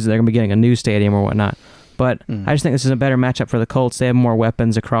news that they're going to be getting a new stadium or whatnot. But I just think this is a better matchup for the Colts. They have more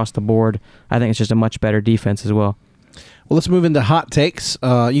weapons across the board. I think it's just a much better defense as well. Well, let's move into hot takes.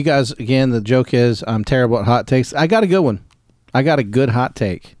 You guys, again, the joke is I'm terrible at hot takes. I got a good one. I got a good hot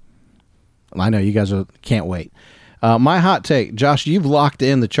take. I know you guys can't wait. My hot take, Josh, you've locked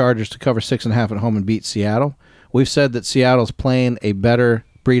in the Chargers to cover 6.5 at home and beat Seattle. We've said that Seattle's playing a better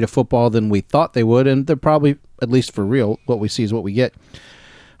breed of football than we thought they would, and they're probably, at least for real, what we see is what we get.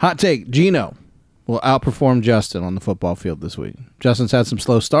 Hot take, Geno will outperform Justin on the football field this week. Justin's had some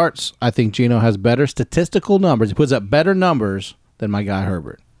slow starts. I think Geno has better statistical numbers. He puts up better numbers than my guy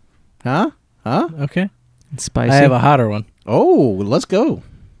Herbert. Huh? Okay. It's spicy. I have a hotter one. Oh, let's go.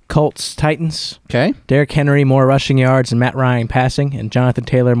 Colts, Titans. Okay. Derrick Henry, more rushing yards than Matt Ryan passing, and Jonathan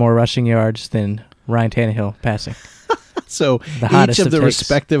Taylor, more rushing yards than Ryan Tannehill passing. So each of the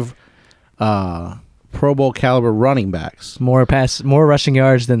respective Pro Bowl caliber running backs. More rushing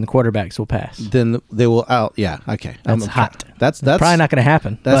yards than the quarterbacks will pass. Then they will out. Yeah, okay. That's hot. That's probably not going to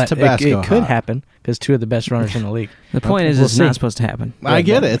happen. That's but Tabasco it could hot. happen because 2 of the best runners in the league. The point is, We'll it's see. not supposed to happen. I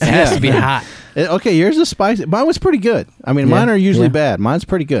get it. It has to be hot. Okay, yours is spicy. Mine was pretty good. I mean, mine are usually bad. Mine's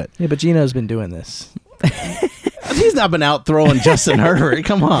pretty good. Yeah, but Geno's been doing this. He's not been out throwing Justin Herbert.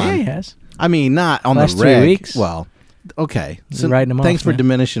 Come on. Yeah, he has. I mean, not on Last the reg. 3 weeks. Well, okay. So You're writing them thanks off, for man.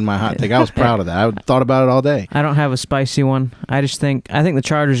 diminishing my hot take. I was proud of that. I thought about it all day. I don't have a spicy one. I think the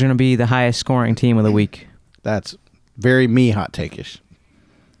Chargers are going to be the highest scoring team of the week. That's very me hot take-ish.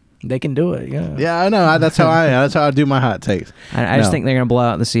 They can do it. Yeah. Yeah, I know. That's how I am. That's how I do my hot takes. I just think they're going to blow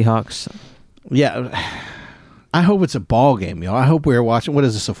out the Seahawks. Yeah. I hope it's a ball game, y'all. I hope we're watching. What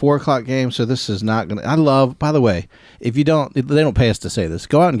is this, a 4:00 game? So this is not going to. I love, by the way, if you don't, they don't pay us to say this.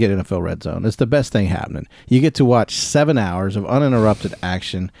 Go out and get NFL Red Zone. It's the best thing happening. You get to watch 7 hours of uninterrupted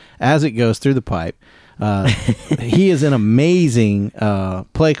action as it goes through the pipe. He is an amazing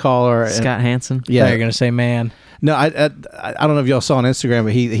play caller. Scott Hansen. Yeah, Yeah. you're going to say man. No, I don't know if y'all saw on Instagram,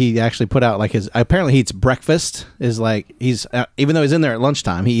 but he actually put out like his. Apparently, he eats breakfast. Is like he's even though he's in there at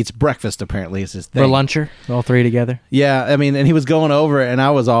lunchtime, he eats breakfast. Apparently, is his thing. For luncher, all 3 together. Yeah, I mean, and he was going over it, and I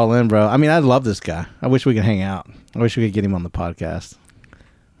was all in, bro. I mean, I love this guy. I wish we could hang out. I wish we could get him on the podcast.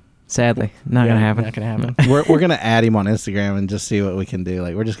 Sadly, not going to happen. Not going to happen. We're gonna add him on Instagram and just see what we can do.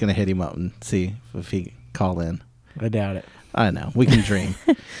 Like, we're just gonna hit him up and see if he call in. I doubt it. I know we can dream.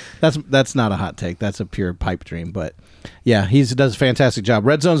 That's not a hot take. That's a pure pipe dream. But yeah, he does a fantastic job.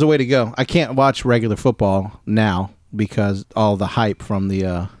 Red Zone's the way to go. I can't watch regular football now because all the hype from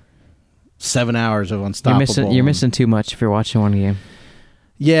the 7 hours of Unstoppable. You're missing too much if you're watching one game.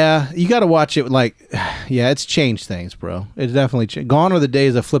 Yeah, you got to watch it like Yeah, it's changed things, bro. It's definitely gone are the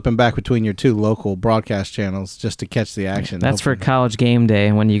days of flipping back between your two local broadcast channels just to catch the action. That's for College Game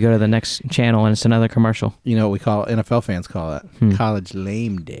Day when you go to the next channel and it's another commercial. You know what we call NFL fans call that? College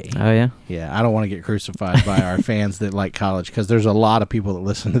Lame Day. Oh, yeah? Yeah, I don't want to get crucified by our fans that like college because there's a lot of people that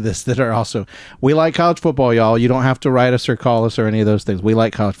listen to this that are also, we like college football, y'all. You don't have to write us or call us or any of those things. We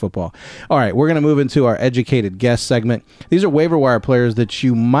like college football. All right, we're going to move into our educated guest segment. These are waiver wire players that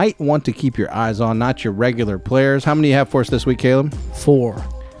you might want to keep your eyes on, not your regular players. How many do you have for us this week, Caleb? 4.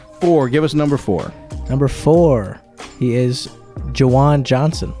 4. Give us number 4. Number 4, he is Jawan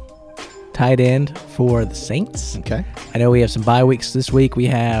Johnson, tight end for the Saints. Okay. I know we have some bye weeks this week. We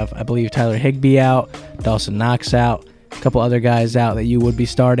have, I believe, Tyler Higbee out, Dawson Knox out, a couple other guys out that you would be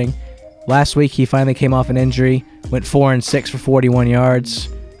starting. Last week, he finally came off an injury, went 4 and 6 for 41 yards.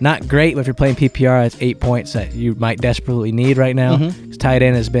 Not great, but if you're playing PPR, that's 8 points that you might desperately need right now. His tight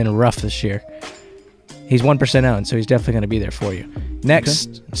end has been rough this year. He's 1% owned, so he's definitely going to be there for you.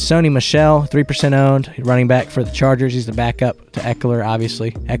 Next, Sony Michel, 3% owned, running back for the Chargers. He's the backup to Eckler,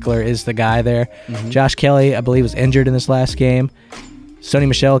 obviously. Eckler is the guy there. Josh Kelly, I believe, was injured in this last game. Sony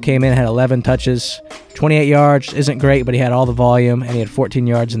Michel came in, had 11 touches, 28 yards. Isn't great, but he had all the volume, and he had 14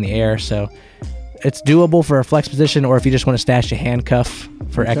 yards in the air. So it's doable for a flex position, or if you just want to stash a handcuff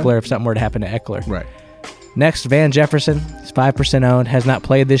for Eckler if something were to happen to Eckler. Right. Next, Van Jefferson. He's 5% owned, has not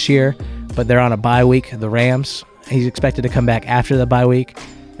played this year, but they're on a bye week, the Rams. He's expected to come back after the bye week.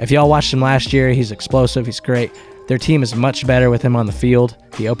 If y'all watched him last year, he's explosive. He's great. Their team is much better with him on the field.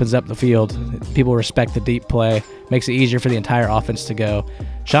 He opens up the field. People respect the deep play. Makes it easier for the entire offense to go.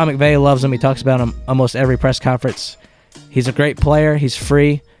 Sean McVay loves him. He talks about him almost every press conference. He's a great player. He's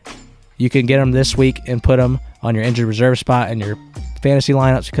free. You can get him this week and put him on your injured reserve spot and your fantasy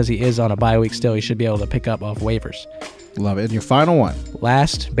lineups because he is on a bye week still. You should be able to pick up off waivers. Love it. And your final one.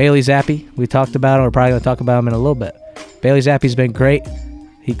 Last, Bailey Zappi. We talked about him. We're probably going to talk about him in a little bit. Bailey Zappi's been great.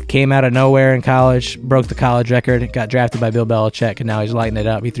 He came out of nowhere in college, broke the college record, got drafted by Bill Belichick, and now he's lighting it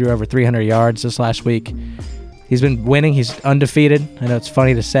up. He threw over 300 yards this last week. He's been winning. He's undefeated. I know it's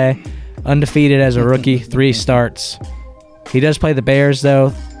funny to say. Undefeated as a rookie, 3 starts. He does play the Bears,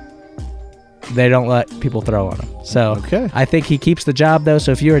 though. They don't let people throw on him. So Okay. I think he keeps the job, though.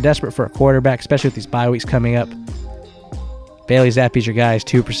 So if you are desperate for a quarterback, especially with these bye weeks coming up, Bailey Zappi's your guy. Is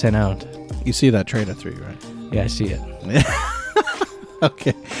 2% owned. You see that trade I threw you, right? Yeah, I see it.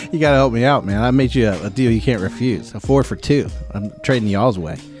 Okay. You got to help me out, man. I made you a deal you can't refuse. A 4 for 2. I'm trading y'all's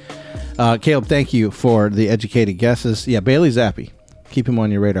way. Caleb, thank you for the educated guesses. Yeah, Bailey Zappi. Keep him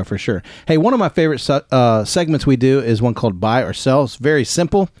on your radar for sure. Hey, one of my favorite segments we do is one called Buy or Sell. It's very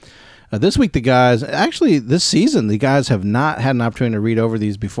simple. This week, the guys, actually this season, the guys have not had an opportunity to read over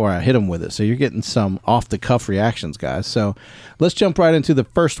these before I hit them with it. So you're getting some off-the-cuff reactions, guys. So let's jump right into the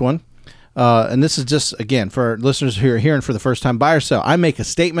first one. And this is just, again, for listeners who are hearing for the first time, buy or sell. I make a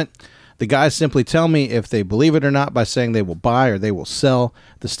statement. The guys simply tell me if they believe it or not by saying they will buy or they will sell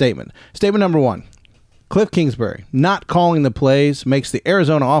the statement. Statement number 1, Cliff Kingsbury, not calling the plays makes the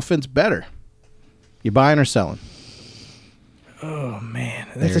Arizona offense better. You buying or selling? Oh, man.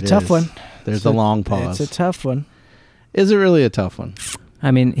 There That's a it tough is. one. There's a long pause. It's a tough one. Is it really a tough one?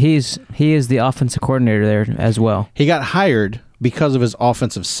 I mean, he is the offensive coordinator there as well. He got hired because of his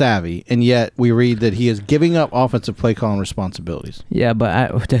offensive savvy, and yet we read that he is giving up offensive play calling responsibilities. Yeah,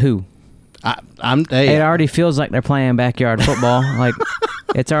 but to who? It already feels like they're playing backyard football. Like,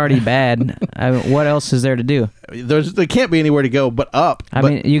 it's already bad. What else is there to do? There can't be anywhere to go but up. I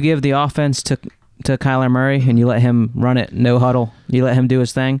mean, you give the offense to Kyler Murray and you let him run it, no huddle. You let him do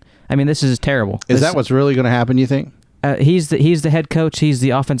his thing. I mean, this is terrible. Is that what's really going to happen, you think? He's the head coach. He's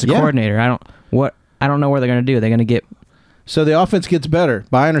the offensive coordinator. I don't know what they're going to do. They're going to get. So the offense gets better,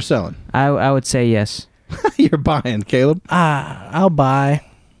 buying or selling? I would say yes. You're buying, Caleb. I'll buy.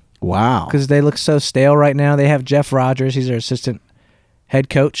 Wow. Because they look so stale right now. They have Jeff Rodgers. He's their assistant head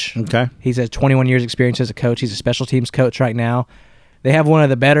coach. Okay. He's had 21 years experience as a coach. He's a special teams coach right now. They have one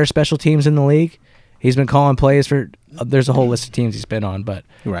of the better special teams in the league. He's been calling plays for there's a whole list of teams he's been on, but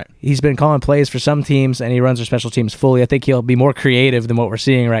right. He's been calling plays for some teams, and he runs their special teams fully. I think he'll be more creative than what we're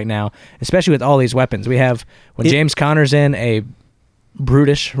seeing right now, especially with all these weapons. We have, when James Conner's in, a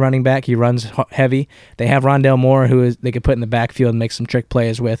brutish running back. He runs heavy. They have Rondale Moore, who they could put in the backfield and make some trick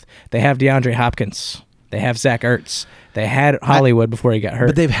plays with. They have DeAndre Hopkins. They have Zach Ertz. They had Hollywood before he got hurt.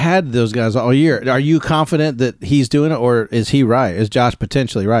 But they've had those guys all year. Are you confident that he's doing it, or is he right? Is Josh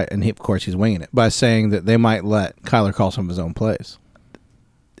potentially right? And of course, he's winging it by saying that they might let Kyler call some of his own plays.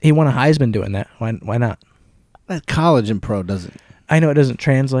 He won a Heisman doing that. Why not? That college and pro doesn't. I know it doesn't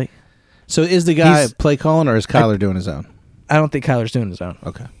translate. So is the guy play calling, or is Kyler doing his own? I don't think Kyler's doing his own.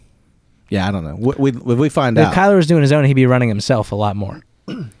 Okay. Yeah, I don't know. We find If out. Kyler was doing his own, he'd be running himself a lot more.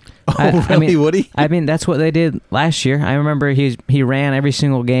 Really? Would he? I mean, that's what they did last year. I remember he ran every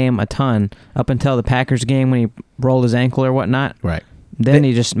single game a ton up until the Packers game when he rolled his ankle or whatnot. Right. Then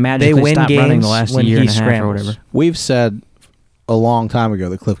he just magically win stopped running games the last when year he and a half scrambles. or whatever. We've said a long time ago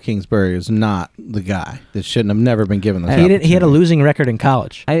that Cliff Kingsbury is not the guy that shouldn't have never been given this. He had a losing record in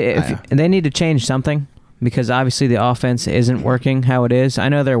college. They need to change something because obviously the offense isn't working how it is. I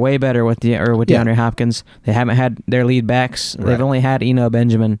know they're way better with DeAndre Hopkins. They haven't had their lead backs. Right. They've only had Eno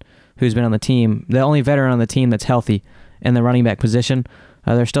Benjamin, who's been on the team, the only veteran on the team that's healthy in the running back position.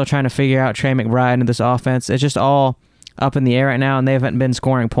 They're still trying to figure out Trey McBride into this offense. It's just all up in the air right now, and they haven't been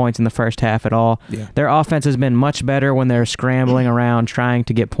scoring points in the first half at all. Yeah. Their offense has been much better when they're scrambling around trying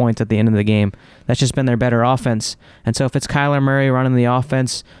to get points at the end of the game. That's just been their better offense. And so if it's Kyler Murray running the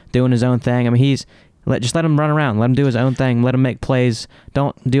offense, doing his own thing, I mean, just let him run around. Let him do his own thing. Let him make plays.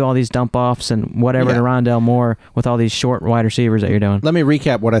 Don't do all these dump-offs and whatever to Rondale Moore with all these short wide receivers that you're doing. Let me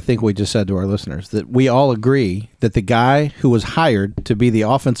recap what I think we just said to our listeners, that we all agree that the guy who was hired to be the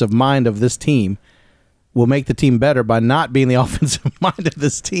offensive mind of this team will make the team better by not being the offensive mind of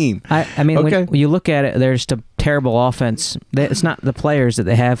this team. I mean, Okay. when you look at it, there's just a terrible offense. It's not the players that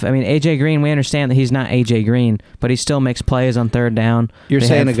they have. I mean, A.J. Green, we understand that he's not A.J. Green, but he still makes plays on third down. You're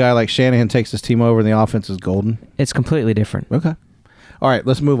saying a guy like Shanahan takes his team over and the offense is golden? It's completely different. Okay. All right,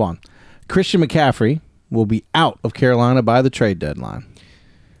 let's move on. Christian McCaffrey will be out of Carolina by the trade deadline.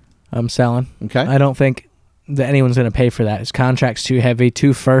 I'm selling. Okay. I don't think that anyone's going to pay for that. His contract's too heavy,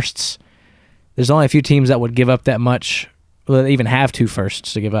 2 firsts. There's only a few teams that would give up that much, or even have 2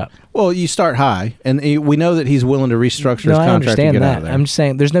 firsts to give up. Well, you start high, and we know that he's willing to restructure his I contract to understand get that. out of there. I'm just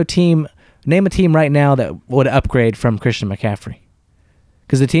saying, there's no team. Name a team right now that would upgrade from Christian McCaffrey,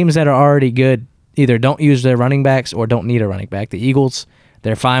 because the teams that are already good either don't use their running backs or don't need a running back. The Eagles,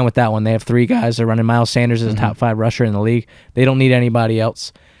 they're fine with that one. They have 3 guys. They're running Miles Sanders as a top 5 rusher in the league. They don't need anybody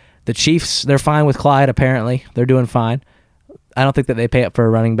else. The Chiefs, they're fine with Clyde. Apparently, they're doing fine. I don't think that they pay up for a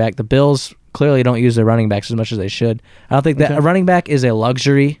running back. The Bills clearly don't use their running backs as much as they should. I don't think that a running back is a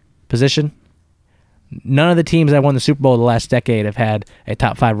luxury position. None of the teams that won the Super Bowl the last decade have had a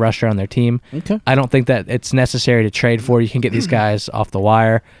top 5 rusher on their team. Okay. I don't think that it's necessary to trade for. You can get these guys off the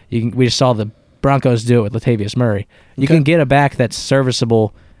wire. We just saw the Broncos do it with Latavius Murray. You can get a back that's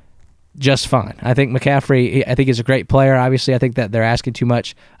serviceable just fine. I think McCaffrey, I think he's a great player. Obviously, I think that they're asking too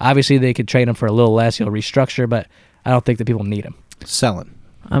much. Obviously, they could trade him for a little less. He'll restructure, but I don't think that people need him. Selling.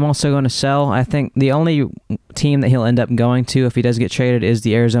 I'm also going to sell. I think the only team that he'll end up going to if he does get traded is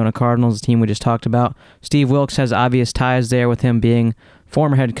the Arizona Cardinals, the team we just talked about. Steve Wilkes has obvious ties there with him being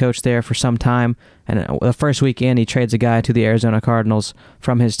former head coach there for some time. And the first weekend, he trades a guy to the Arizona Cardinals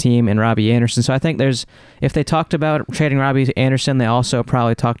from his team in Robbie Anderson. So I think if they talked about trading Robbie Anderson, they also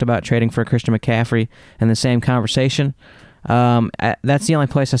probably talked about trading for Christian McCaffrey in the same conversation. That's the only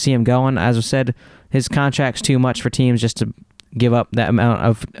place I see him going. As I said, his contract's too much for teams just to give up that amount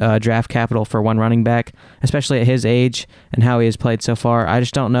of draft capital for one running back, especially at his age and how he has played so far. I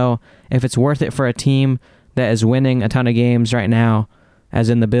just don't know if it's worth it for a team that is winning a ton of games right now, as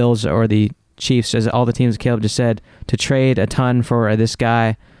in the Bills or the Chiefs, as all the teams Caleb just said, to trade a ton for this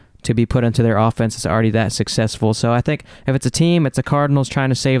guy to be put into their offense that's already that successful. So I think if it's a team, it's the Cardinals trying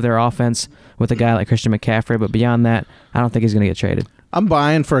to save their offense with a guy like Christian McCaffrey, but beyond that, I don't think he's going to get traded. I'm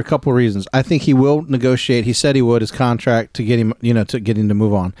buying for a couple of reasons. I think he will negotiate. He said he would, his contract to get him, to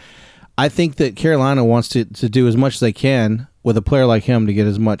move on. I think that Carolina wants to do as much as they can with a player like him to get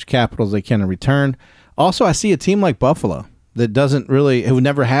as much capital as they can in return. Also, I see a team like Buffalo that who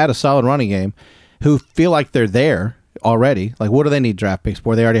never had a solid running game, who feel like they're there already. Like, what do they need draft picks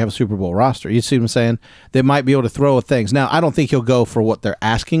for? They already have a Super Bowl roster. You see what I'm saying? They might be able to throw at things. Now, I don't think he'll go for what they're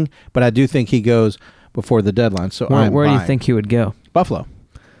asking, but I do think he goes before the deadline. So where do you think he would go? Buffalo.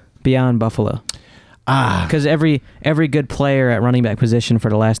 Beyond Buffalo. Because every good player at running back position for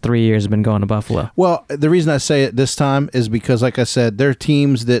the last 3 years has been going to Buffalo. Well, the reason I say it this time is because, like I said, they're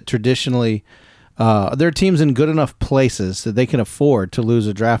teams that traditionally they're teams in good enough places that they can afford to lose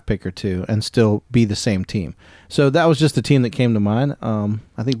a draft pick or two and still be the same team. So that was just the team that came to mind.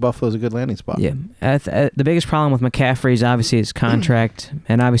 I think Buffalo's a good landing spot. Yeah. The biggest problem with McCaffrey is obviously his contract,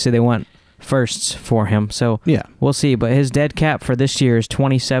 and obviously they want firsts for him. So yeah, we'll see. But his dead cap for this year is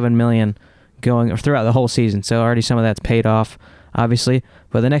 $27 million going throughout the whole season. So already some of that's paid off, obviously.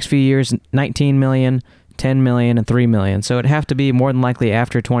 But the next few years, $19 million, $10 million, and $3 million. So it'd have to be more than likely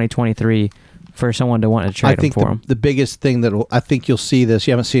after 2023 for someone to want to trade him for him. The biggest thing that I think you'll see this,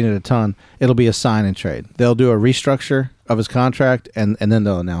 you haven't seen it a ton, it'll be a sign and trade. They'll do a restructure of his contract, and then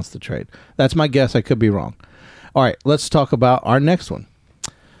they'll announce the trade. That's my guess. I could be wrong. All right, let's talk about our next one.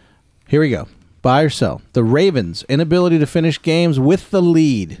 Here we go. Buy or sell. The Ravens' inability to finish games with the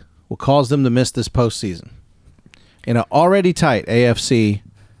lead will cause them to miss this postseason. In an already tight AFC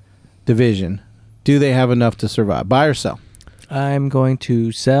division, do they have enough to survive? Buy or sell? I'm going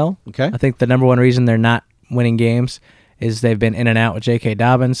to sell. Okay. I think the number one reason they're not winning games is they've been in and out with J.K.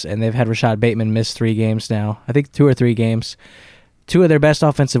 Dobbins, and they've had Rashad Bateman miss 3 games now. I think 2 or 3 games. 2 of their best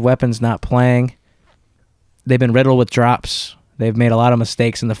offensive weapons not playing. They've been riddled with drops. They've made a lot of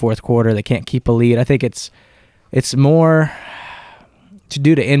mistakes in the fourth quarter. They can't keep a lead. I think it's more to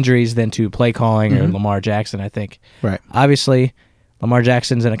due to injuries than to play calling or Lamar Jackson, I think. Right. Obviously, Lamar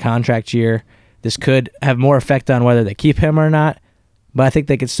Jackson's in a contract year. This could have more effect on whether they keep him or not, but I think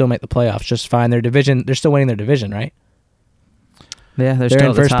they could still make the playoffs just fine. Their division, they're still winning their division, right? Yeah, they're They're still in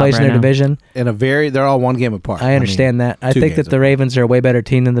at the first top place in right their now. division. They're all one game apart. I understand that. I 2 think games that the apart. Ravens are a way better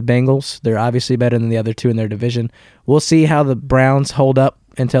team than the Bengals. They're obviously better than the other 2 in their division. We'll see how the Browns hold up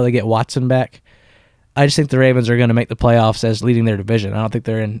until they get Watson back. I just think the Ravens are going to make the playoffs as leading their division. I don't think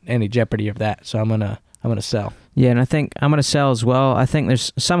they're in any jeopardy of that, so I'm gonna sell. Yeah, and I think I'm going to sell as well. I think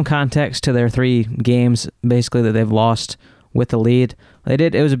there's some context to their 3 games, basically, that they've lost with the lead.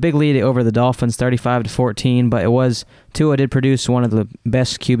 It was a big lead over the Dolphins, 35-14, but Tua did produce one of the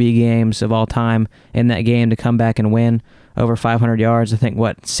best QB games of all time in that game to come back and win over 500 yards. I think,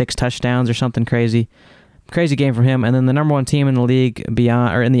 6 touchdowns or something crazy. Crazy game for him. And then the number 1 team in the league in the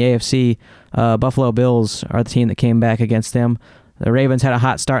AFC, Buffalo Bills, are the team that came back against them. The Ravens had a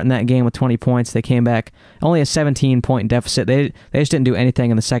hot start in that game with 20 points. They came back only a 17-point deficit. They just didn't do anything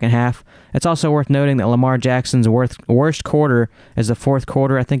in the second half. It's also worth noting that Lamar Jackson's worst quarter is the fourth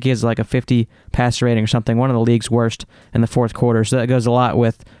quarter. I think he has like a 50 passer rating or something, one of the league's worst in the fourth quarter. So that goes a lot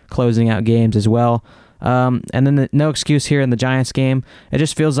with closing out games as well. And then no excuse here in the Giants game. It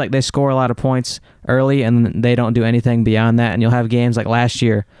just feels like they score a lot of points early and they don't do anything beyond that. And you'll have games like last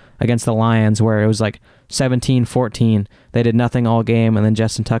year against the Lions where it was like 17-14. They did nothing all game, and then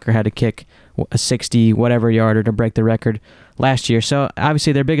Justin Tucker had to kick a 60-whatever yarder to break the record last year. So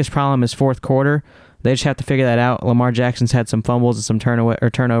obviously their biggest problem is fourth quarter. They just have to figure that out. Lamar Jackson's had some fumbles and some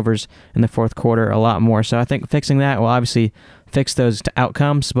turnovers in the fourth quarter, a lot more. So I think fixing that will obviously fix those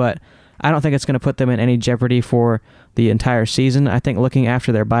outcomes, but I don't think it's going to put them in any jeopardy for the entire season. I think looking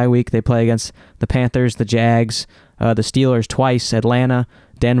after their bye week, they play against the Panthers, the Jags, the Steelers twice, Atlanta,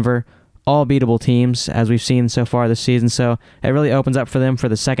 Denver, all beatable teams as we've seen so far this season. So it really opens up for them for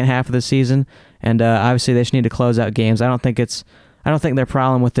the second half of the season, and obviously they just need to close out games. I don't think their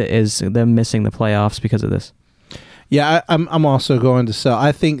problem with it is them missing the playoffs because of this. Yeah, I'm also going to sell.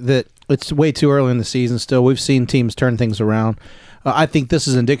 I think that it's way too early in the season still. We've seen teams turn things around. I think this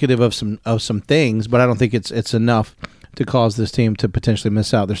is indicative of some things, but I don't think it's enough to cause this team to potentially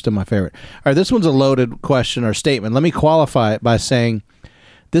miss out. They're still my favorite. All right, this one's a loaded question or statement. Let me qualify it by saying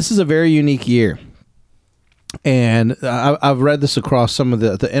this is a very unique year. And I've read this across some of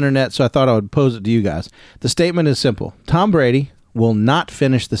the internet, so I thought I would pose it to you guys. The statement is simple. Tom Brady will not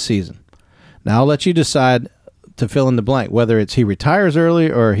finish the season. Now, I'll let you decide to fill in the blank, whether it's he retires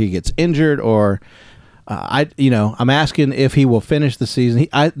early or he gets injured or I'm asking if he will finish the season.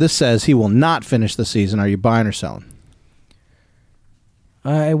 This says he will not finish the season. Are you buying or selling?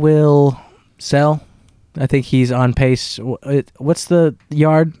 I will sell. I think he's on pace. What's the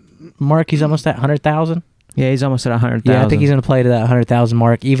yard mark? He's almost at 100,000. Yeah, he's almost at 100,000. Yeah, I think he's going to play to that 100,000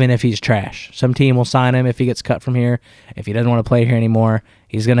 mark, even if he's trash. Some team will sign him if he gets cut from here. If he doesn't want to play here anymore,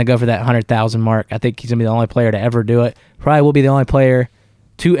 he's going to go for that 100,000 mark. I think he's going to be the only player to ever do it. Probably will be the only player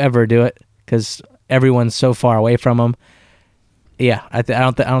to ever do it because everyone's so far away from him. Yeah, I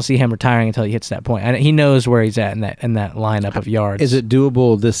don't see him retiring until he hits that point. He knows where he's at in that lineup of yards. Is it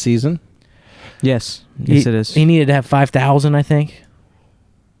doable this season? Yes, it is. He needed to have 5,000, I think.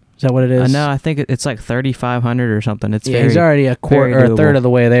 Is that what it is? No, I think it's like 3,500 or something. He's already a quarter or a third of the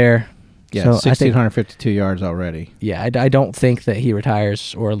way there. Yeah, so 1,652 yards already. Yeah, I don't think that he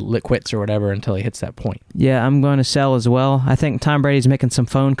retires or quits or whatever until he hits that point. Yeah, I'm going to sell as well. I think Tom Brady's making some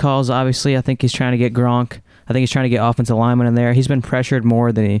phone calls, obviously. I think he's trying to get Gronk. I think he's trying to get offensive linemen in there. He's been pressured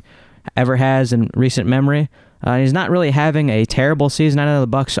more than he ever has in recent memory. He's not really having a terrible season. I know the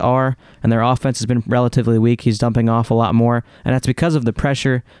Bucs are, and their offense has been relatively weak. He's dumping off a lot more, and that's because of the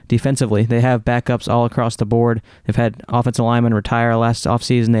pressure defensively. They have backups all across the board. They've had offensive linemen retire last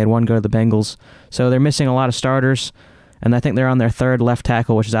offseason. They had one go to the Bengals. So they're missing a lot of starters, and I think they're on their third left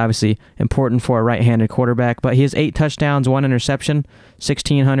tackle, which is obviously important for a right-handed quarterback. But he has 8 touchdowns, 1 interception,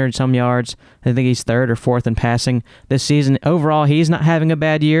 1,600 some yards. I think he's third or fourth in passing this season. Overall, he's not having a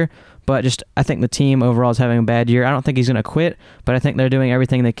bad year. But I think the team overall is having a bad year. I don't think he's going to quit, but I think they're doing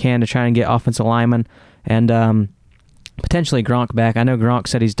everything they can to try and get offensive linemen. And potentially Gronk back. I know Gronk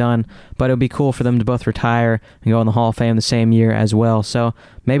said he's done, but it would be cool for them to both retire and go in the Hall of Fame the same year as well. So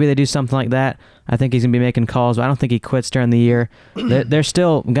maybe they do something like that. I think he's going to be making calls, but I don't think he quits during the year. They're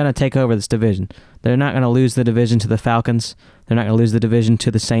still going to take over this division. They're not going to lose the division to the Falcons. They're not going to lose the division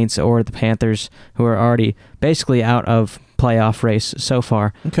to the Saints or the Panthers, who are already basically out of playoff race so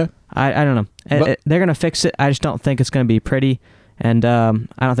far. Okay. I don't know. They're going to fix it. I just don't think it's going to be pretty, and I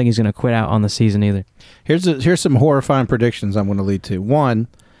don't think he's going to quit out on the season either. Here's some horrifying predictions I'm going to lead to. One,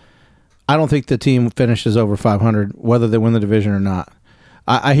 I don't think the team finishes over 500, whether they win the division or not.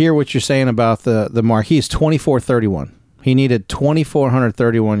 I hear what you're saying about the mark. He's 24-31. He needed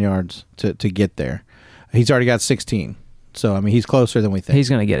 2,431 yards to get there. He's already got 16. So, I mean, he's closer than we think. He's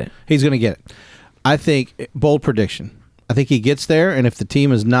going to get it. He's going to get it. I think, bold prediction, I think he gets there, and if the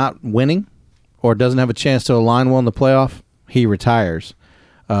team is not winning or doesn't have a chance to align well in the playoff, he retires.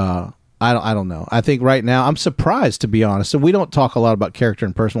 I don't know. I think right now, I'm surprised, to be honest. And we don't talk a lot about character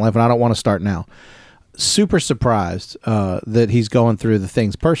in personal life, and I don't want to start now. Super surprised that he's going through the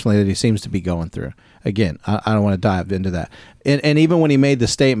things personally that he seems to be going through. Again, I don't want to dive into that. And even when he made the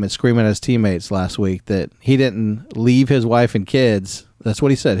statement screaming at his teammates last week that he didn't leave his wife and kids, that's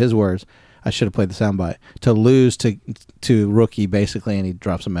what he said, his words. I should have played the soundbite, to lose to rookie, basically, and he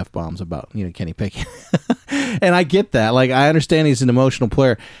dropped some F-bombs about, Kenny Pickett. And I get that. Like, I understand he's an emotional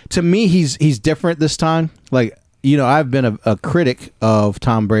player. To me, he's different this time. Like, I've been a critic of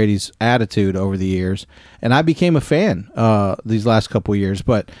Tom Brady's attitude over the years, and I became a fan these last couple of years.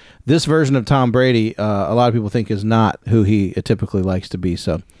 But this version of Tom Brady, a lot of people think is not who he typically likes to be.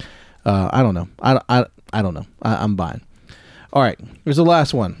 So I don't know. I don't know. I'm buying. All right, here's the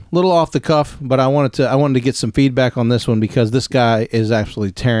last one. A little off the cuff, but I wanted to get some feedback on this one because this guy is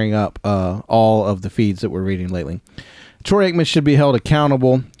actually tearing up all of the feeds that we're reading lately. Troy Aikman should be held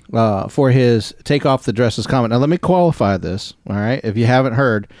accountable for his take off the dresses comment. Now, let me qualify this, all right? If you haven't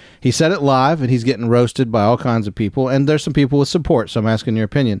heard, he said it live, and he's getting roasted by all kinds of people, and there's some people with support, so I'm asking your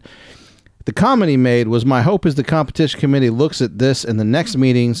opinion. The comment he made was, my hope is the competition committee looks at this in the next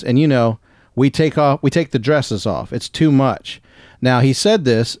meetings, and, we take the dresses off. It's too much. Now, he said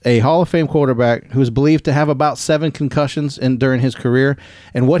this, a Hall of Fame quarterback who is believed to have about 7 concussions during his career,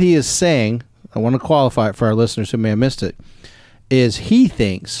 and what he is saying, I want to qualify it for our listeners who may have missed it, is he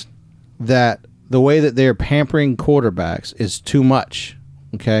thinks that the way that they're pampering quarterbacks is too much,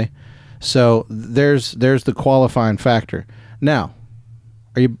 okay? So there's the qualifying factor. Now,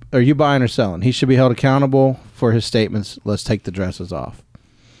 are you buying or selling? He should be held accountable for his statements. Let's take the dresses off.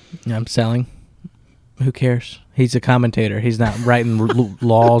 I'm selling. Who cares? He's a commentator. He's not writing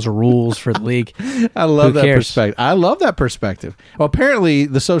laws or rules for the league. I love that perspective. I love that perspective. Well, apparently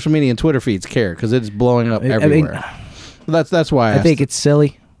the social media and Twitter feeds care because it's blowing up everywhere. That's why I think it's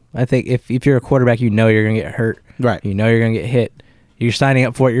silly. I think if you're a quarterback, you're going to get hurt. Right. You're going to get hit. You're signing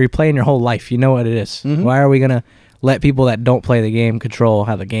up for it. You're playing your whole life. You know what it is. Mm-hmm. Why are we going to let people that don't play the game control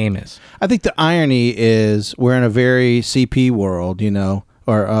how the game is? I think the irony is we're in a very CP world,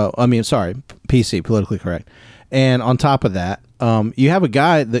 PC, politically correct. And on top of that, you have a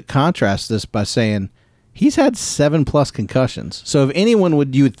guy that contrasts this by saying he's had 7+ concussions. So if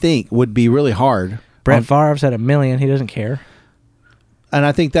anyone you would think would be really hard. Brett Favre's had 1 million. He doesn't care. And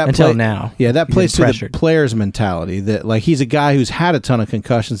I think that until now. Yeah, that plays to the player's mentality that like he's a guy who's had a ton of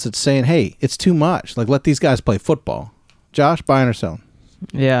concussions that's saying, hey, it's too much. Like, let these guys play football. Josh, buying or selling?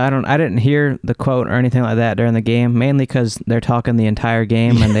 Yeah, I didn't hear the quote or anything like that during the game, mainly because they're talking the entire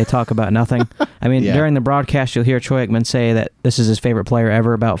game and they talk about nothing. I mean, during the broadcast, you'll hear Troy Aikman say that this is his favorite player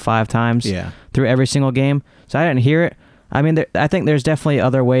ever about 5 times through every single game. So I didn't hear it. I mean, I think there's definitely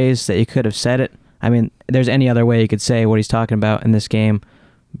other ways that you could have said it. I mean, there's any other way you could say what he's talking about in this game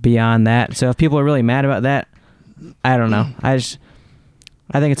beyond that. So if people are really mad about that, I don't know.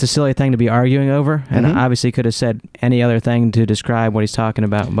 I think it's a silly thing to be arguing over, and obviously could have said any other thing to describe what he's talking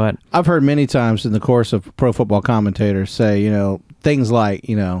about. But I've heard many times in the course of pro football commentators say, things like,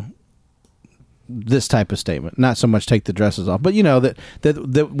 this type of statement, not so much take the dresses off, but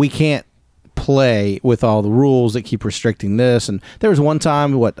that we can't play with all the rules that keep restricting this. And there was one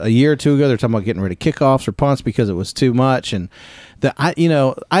time, a year or two ago, they're talking about getting rid of kickoffs or punts because it was too much. And I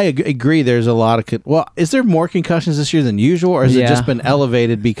agree. There's a lot of is there more concussions this year than usual, or has it just been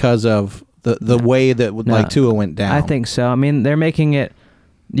elevated because of the way that Tua went down? I think so. I mean, they're making it.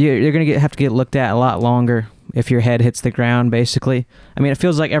 You're going to have to get looked at a lot longer if your head hits the ground. Basically, I mean, it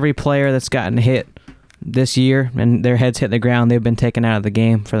feels like every player that's gotten hit this year and their heads hit the ground, they've been taken out of the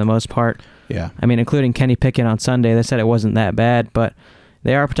game for the most part. Yeah. I mean, including Kenny Pickett on Sunday. They said it wasn't that bad, but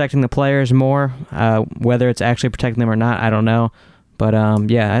they are protecting the players more. Whether it's actually protecting them or not, I don't know. But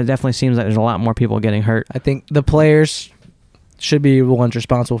yeah, it definitely seems like there's a lot more people getting hurt. I think the players should be the ones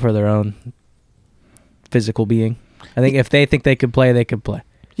responsible for their own physical being. I think if they think they could play, they could play.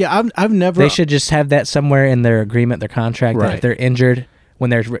 Yeah, I've never. They should just have that somewhere in their agreement, their contract, that Right. if they're injured, when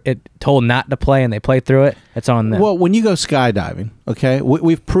they're told not to play and they play through it, it's on them. Well, when you go skydiving, okay,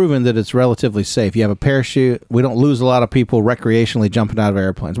 we've proven that it's relatively safe. You have a parachute. We don't lose a lot of people recreationally jumping out of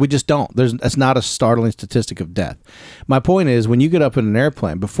airplanes. We just don't. That's not a startling statistic of death. My point is, when you get up in an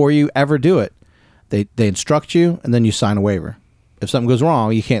airplane, before you ever do it, they instruct you, and then you sign a waiver. If something goes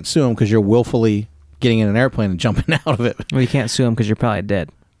wrong, you can't sue them because you're willfully getting in an airplane and jumping out of it. Well, you can't sue them because you're probably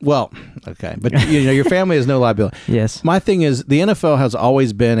dead. Well, okay, but your family has no liability. Yes. My thing is, the NFL has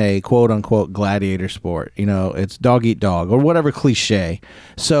always been a quote unquote gladiator sport. It's dog eat dog or whatever cliche.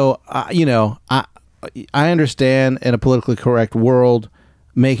 So, I understand in a politically correct world,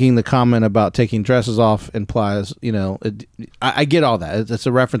 making the comment about taking dresses off implies, I get all that. It's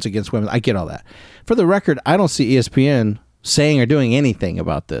a reference against women. I get all that. For the record, I don't see ESPN saying or doing anything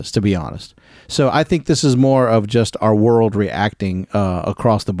about this, to be honest. So I think this is more of just our world reacting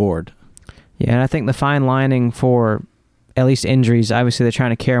across the board. Yeah, and I think the fine lining for at least injuries, obviously they're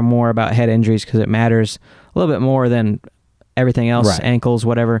trying to care more about head injuries because it matters a little bit more than everything else, Right. ankles,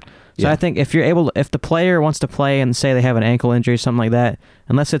 whatever. So Yeah. I think if the player wants to play and say they have an ankle injury, something like that,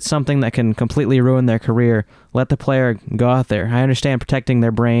 unless it's something that can completely ruin their career, let the player go out there. I understand protecting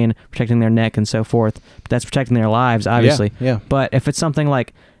their brain, protecting their neck and so forth, but that's protecting their lives, obviously. Yeah. But if it's something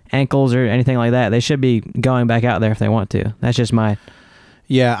like ankles or anything like that, they should be going back out there if they want to. That's just my...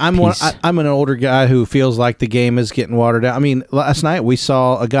 Yeah, I'm an older guy who feels like the game is getting watered down. I mean, last night we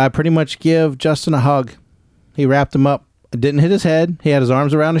saw a guy pretty much give Justin a hug. He wrapped him up, didn't hit his head. He had his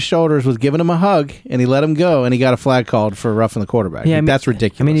arms around his shoulders, was giving him a hug, and he let him go, and he got a flag called for roughing the quarterback. Yeah, That's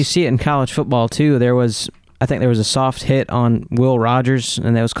ridiculous. I mean, you see it in college football too. I think there was a soft hit on Will Rogers,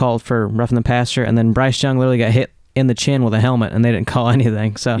 and that was called for roughing the passer, and then Bryce Young literally got hit in the chin with a helmet, and they didn't call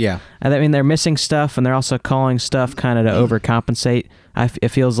anything. So Yeah. I mean, they're missing stuff, and they're also calling stuff kind of to overcompensate. It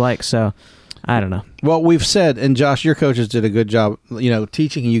feels like so. I don't know. Well, we've said, and Josh, your coaches did a good job,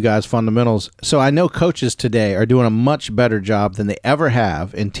 teaching you guys fundamentals. So I know coaches today are doing a much better job than they ever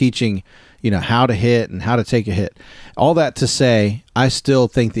have in teaching, how to hit and how to take a hit. All that to say, I still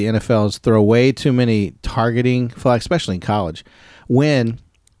think the NFLs throw way too many targeting flags, especially in college, when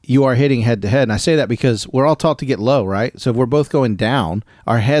you are hitting head to head. And I say that because we're all taught to get low, right? So if we're both going down,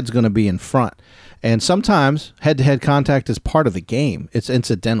 our head's going to be in front. And sometimes head to head contact is part of the game. It's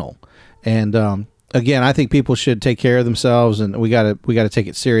incidental. And again, I think people should take care of themselves, and we got to take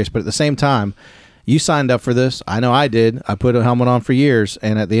it serious. But at the same time, you signed up for this. I know I did. I put a helmet on for years,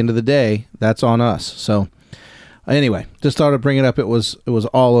 and at the end of the day, that's on us. So anyway, just thought I'd bring it up. It was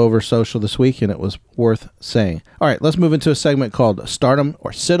all over social this week, and it was worth saying. All right, let's move into a segment called Stardom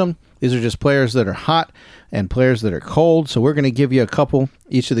or Situm. These are just players that are hot and players that are cold. So we're going to give you a couple,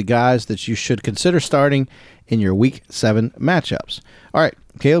 each of the guys that you should consider starting in your Week 7 matchups. All right,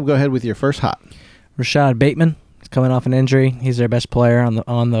 Caleb, go ahead with your first hot. Rashad Bateman is coming off an injury. He's their best player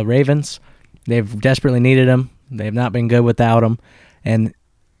on the Ravens. They've desperately needed him. They've not been good without him. And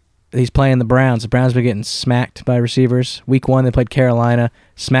he's playing the Browns. The Browns been getting smacked by receivers. Week 1, they played Carolina,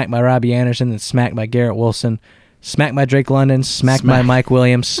 smacked by Robbie Anderson, then smacked by Garrett Wilson, smacked by Drake London, smacked by Mike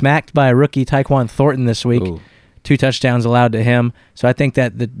Williams, smacked by rookie Tyquan Thornton this week. Ooh. 2 touchdowns allowed to him. So I think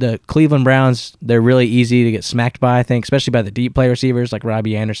that the Cleveland Browns, they're really easy to get smacked by, I think, especially by the deep play receivers like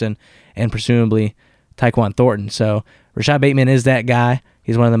Robbie Anderson and presumably Tyquan Thornton. So Rashad Bateman is that guy.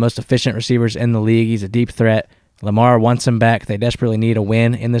 He's one of the most efficient receivers in the league. He's a deep threat. Lamar wants him back. They desperately need a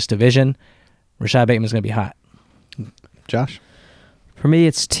win in this division. Rashad Bateman's going to be hot. Josh? For me,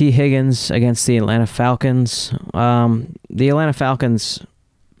 it's T. Higgins against the Atlanta Falcons. The Atlanta Falcons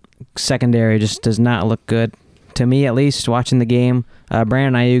secondary just does not look good. To me, at least, watching the game,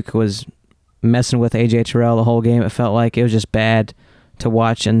 Brandon Ayuk was messing with A.J. Terrell the whole game. It felt like it was just bad to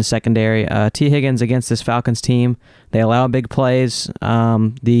watch in the secondary. T. Higgins against this Falcons team, they allow big plays.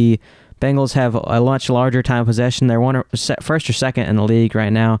 The Bengals have a much larger time of possession. They're first or second in the league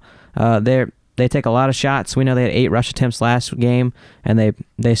right now. They take a lot of shots. We know they had 8 rush attempts last game, and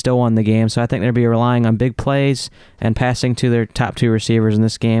they still won the game. So I think they'll be relying on big plays and passing to their top 2 receivers in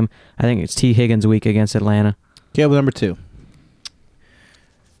this game. I think it's T. Higgins' week against Atlanta. Caleb, number 2.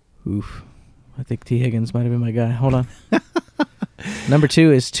 Oof. I think T. Higgins might have been my guy. Hold on. Number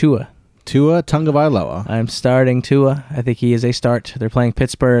 2 is Tua. Tua Tagovailoa. I'm starting Tua. I think he is a start. They're playing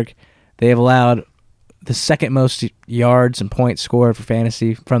Pittsburgh. They have allowed the second most yards and points scored for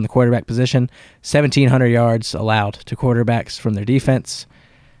fantasy from the quarterback position. 1,700 yards allowed to quarterbacks from their defense.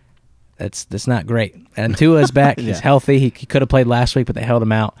 That's not great. And Tua is back. He's healthy. He could have played last week, but they held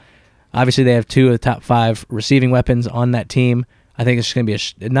him out. Obviously, they have 2 of the top 5 receiving weapons on that team. I think it's just going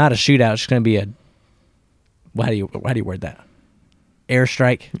to be not a shootout. It's just going to be a how do you word that?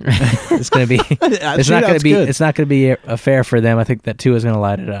 Airstrike. It's going to be. It's not going to be. It's not going to be a fair for them. I think that Tua is going to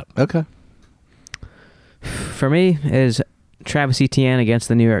light it up. Okay. For me, is Travis Etienne against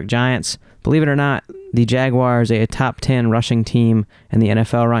the New York Giants. Believe it or not, the Jaguars are a top 10 rushing team in the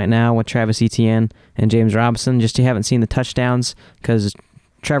NFL right now with Travis Etienne and James Robinson. Just you haven't seen the touchdowns because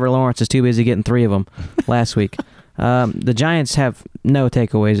Trevor Lawrence is too busy getting 3 of them last week. The Giants have no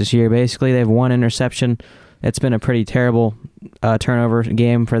takeaways this year. Basically, they have 1 interception. It's been a pretty terrible turnover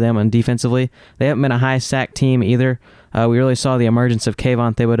game for them and defensively. They haven't been a high sack team either. We really saw the emergence of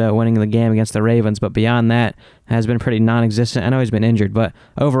Kayvon Thibodeau winning the game against the Ravens, but beyond that, has been pretty non-existent. I know he's been injured, but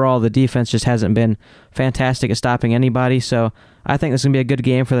overall, the defense just hasn't been fantastic at stopping anybody. So I think this is going to be a good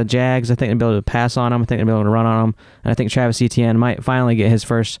game for the Jags. I think they'll be able to pass on them. I think they'll be able to run on them. And I think Travis Etienne might finally get his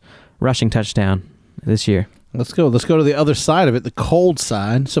first rushing touchdown this year. Let's go to the other side of it, the cold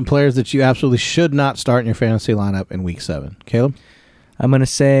side. Some players that you absolutely should not start in your fantasy lineup in Week 7. Caleb? I'm going to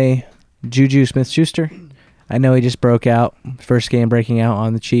say Juju Smith-Schuster. I know he just broke out, first game breaking out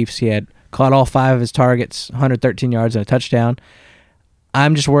on the Chiefs. He had caught all 5 of his targets, 113 yards and a touchdown.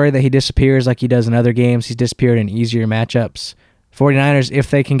 I'm just worried that he disappears like he does in other games. He's disappeared in easier matchups. 49ers,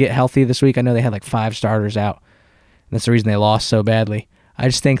 if they can get healthy this week, I know they had like 5 starters out. And that's the reason they lost so badly. I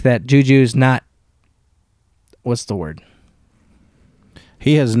just think that Juju's not, what's the word?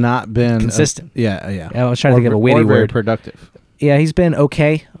 He has not been consistent. Yeah. I was trying to think of a witty very word. Productive. Yeah, he's been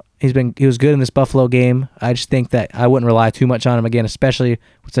okay. He was good in this Buffalo game. I just think that I wouldn't rely too much on him again, especially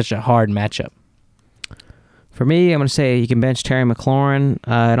with such a hard matchup. For me, I'm going to say you can bench Terry McLaurin.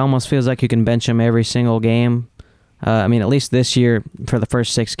 It almost feels like you can bench him every single game. At least this year for the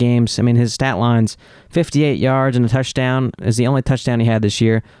first 6 games. His stat line's 58 yards and a touchdown is the only touchdown he had this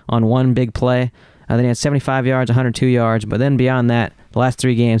year on 1 big play. Then he had 75 yards, 102 yards. But then beyond that, the last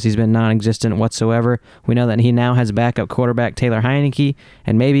 3 games, he's been non-existent whatsoever. We know that he now has backup quarterback Taylor Heineke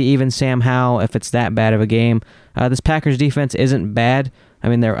and maybe even Sam Howell if it's that bad of a game. This Packers defense isn't bad.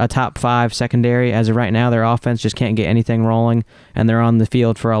 They're a top 5 secondary. As of right now, their offense just can't get anything rolling, and they're on the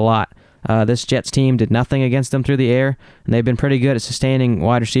field for a lot. This Jets team did nothing against them through the air, and they've been pretty good at sustaining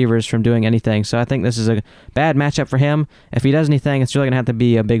wide receivers from doing anything. So I think this is a bad matchup for him. If he does anything, it's really going to have to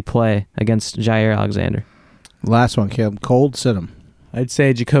be a big play against Jair Alexander. Last one, Caleb. Cold, sit him. I'd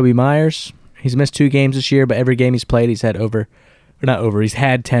say Jacoby Myers. He's missed 2 games this year, but every game he's played, he's had he's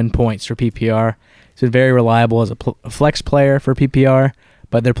had 10 points for PPR. He's been very reliable as a flex player for PPR,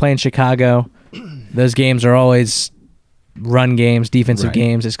 but they're playing Chicago. Those games are always run games, defensive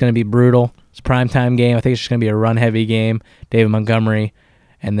games. It's going to be brutal. It's a primetime game. I think it's just going to be a run-heavy game. David Montgomery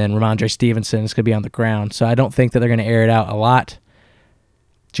and then Ramondre Stevenson is going to be on the ground. So I don't think that they're going to air it out a lot.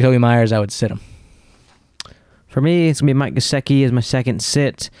 Jacoby Myers, I would sit him. For me, it's going to be Mike Gesicki as my second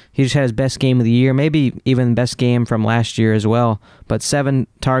sit. He just had his best game of the year, maybe even best game from last year as well. But 7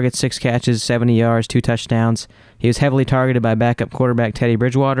 targets, 6 catches, 70 yards, 2 touchdowns. He was heavily targeted by backup quarterback Teddy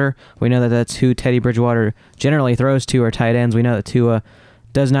Bridgewater. We know that that's who Teddy Bridgewater generally throws to, or tight ends. We know that Tua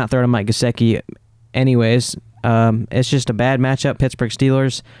does not throw to Mike Gesicki anyways. It's just a bad matchup. Pittsburgh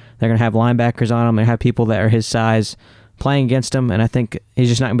Steelers, they're going to have linebackers on him. They have people that are his size playing against him, and I think he's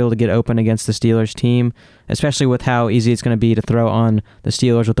just not going to be able to get open against the Steelers team, especially with how easy it's going to be to throw on the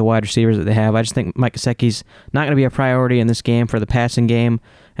Steelers with the wide receivers that they have. I just think Mike Gesicki's not going to be a priority in this game for the passing game,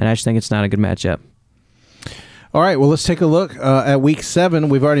 and I just think it's not a good matchup. All right, well, let's take a look at Week 7.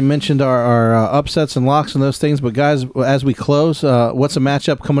 We've already mentioned our upsets and locks and those things, but guys, as we close, what's a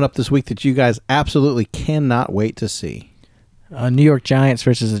matchup coming up this week that you guys absolutely cannot wait to see? New York Giants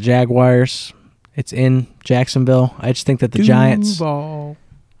versus the Jaguars. It's in Jacksonville. I just think that the Giants, I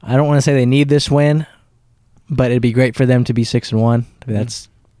don't want to say they need this win, but it'd be great for them to be 6-1. That's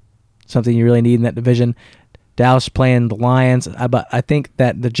something you really need in that division. Dallas playing the Lions, but I think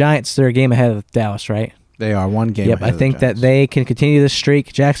that the Giants, they're a game ahead of Dallas, right? They are 1 game ahead I think that they can continue this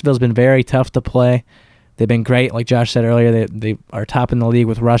streak. Jacksonville's been very tough to play. They've been great, like Josh said earlier. They are top in the league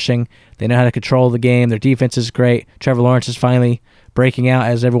with rushing. They know how to control the game. Their defense is great. Trevor Lawrence is finally breaking out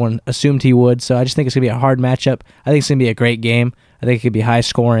as everyone assumed he would. So I just think it's going to be a hard matchup. I think it's going to be a great game. I think it could be high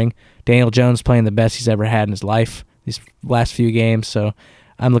scoring. Daniel Jones playing the best he's ever had in his life these last few games. So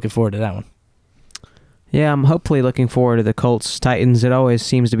I'm looking forward to that one. Yeah, I'm hopefully looking forward to the Colts-Titans. It always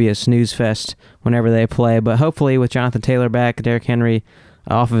seems to be a snooze fest whenever they play, but hopefully with Jonathan Taylor back, Derrick Henry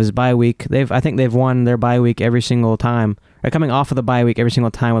off of his bye week. I think they've won their bye week every single time. They're coming off of the bye week every single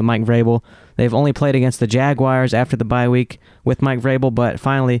time with Mike Vrabel. They've only played against the Jaguars after the bye week with Mike Vrabel, but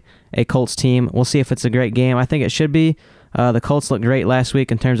finally a Colts team. We'll see if it's a great game. I think it should be. The Colts looked great last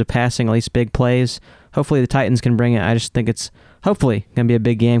week in terms of passing, at least big plays. Hopefully the Titans can bring it. I just think it's hopefully going to be a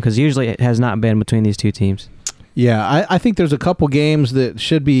big game because usually it has not been between these two teams. Yeah, I think there's a couple games that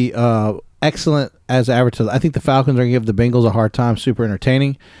should be excellent as advertised. I think the Falcons are going to give the Bengals a hard time, super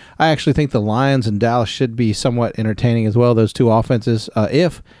entertaining. I actually think the Lions and Dallas should be somewhat entertaining as well, those two offenses.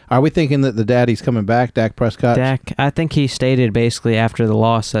 Are we thinking that the daddy's coming back, Dak Prescott? Dak, I think he stated basically after the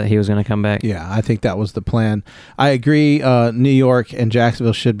loss that he was going to come back. Yeah, I think that was the plan. I agree. New York and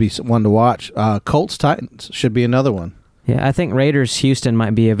Jacksonville should be one to watch. Colts Titans should be another one. Yeah, I think Raiders Houston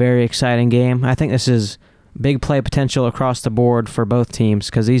might be a very exciting game. I think this is big play potential across the board for both teams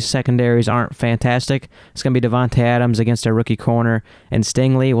because these secondaries aren't fantastic. It's going to be Devontae Adams against a rookie corner and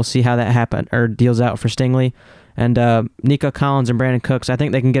Stingley. We'll see how that deals out for Stingley. And Nico Collins and Brandon Cooks, I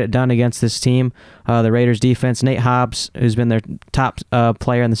think they can get it done against this team. The Raiders defense, Nate Hobbs, who's been their top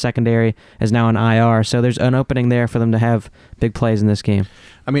player in the secondary, is now on IR. So there's an opening there for them to have big plays in this game.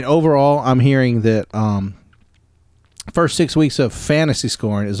 I mean, overall, I'm hearing that first 6 weeks of fantasy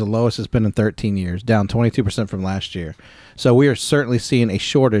scoring is the lowest it's been in 13 years, down 22% from last year. So we are certainly seeing a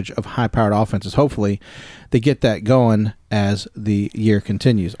shortage of high-powered offenses. Hopefully, they get that going as the year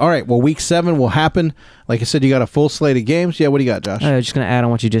continues. All right, well, Week 7 will happen. Like I said, you got a full slate of games. Yeah, what do you got, Josh? I was just going to add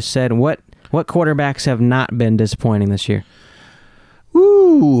on what you just said. What quarterbacks have not been disappointing this year?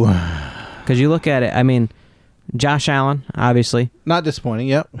 Ooh. Because you look at it, I mean, Josh Allen, obviously. Not disappointing,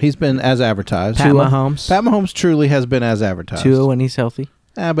 yep. He's been as advertised. Pat Mahomes. Pat Mahomes truly has been as advertised. Tua when he's healthy.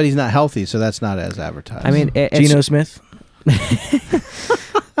 But he's not healthy, so that's not as advertised. I mean, Geno Smith.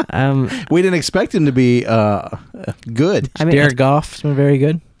 We didn't expect him to be good. I mean, Jared Goff's been very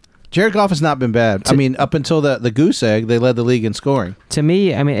good. Jared Goff has not been bad. I mean, up until the goose egg, they led the league in scoring. To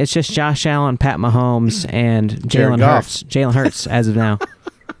me, I mean, it's just Josh Allen, Pat Mahomes, and Jalen Hurts. Jalen Hurts as of now.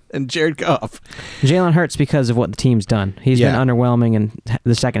 And Jared Goff. Jalen Hurts because of what the team's done. He's been underwhelming in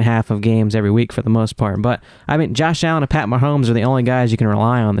the second half of games every week for the most part. But, I mean, Josh Allen and Pat Mahomes are the only guys you can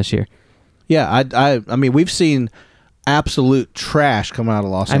rely on this year. Yeah, I mean, we've seen absolute trash come out of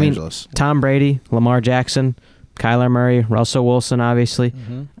Los Angeles. Tom Brady, Lamar Jackson, Kyler Murray, Russell Wilson, obviously.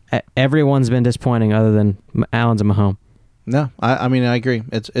 Mm-hmm. Everyone's been disappointing other than Allen's and Mahomes. No, I mean, I agree.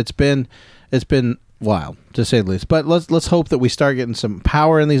 It's been wild, to say the least. But let's hope that we start getting some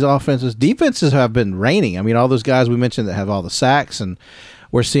power in these offenses. Defenses have been reigning. I mean, all those guys we mentioned that have all the sacks, and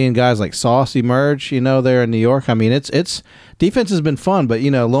we're seeing guys like Sauce emerge, there in New York. I mean, it's defense has been fun, but,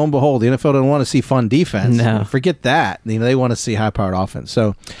 lo and behold, the NFL doesn't want to see fun defense. No. Forget that. They want to see high-powered offense.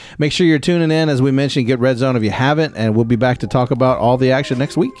 So make sure you're tuning in. As we mentioned, get Red Zone if you haven't, and we'll be back to talk about all the action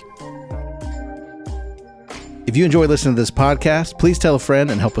next week. If you enjoy listening to this podcast, please tell a friend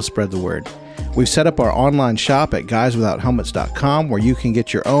and help us spread the word. We've set up our online shop at guyswithouthelmets.com where you can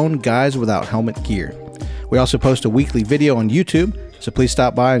get your own Guys Without Helmet gear. We also post a weekly video on YouTube, so please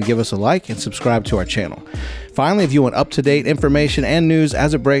stop by and give us a like and subscribe to our channel. Finally, if you want up-to-date information and news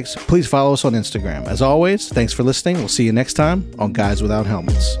as it breaks, please follow us on Instagram. As always, thanks for listening. We'll see you next time on Guys Without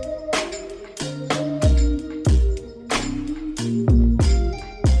Helmets.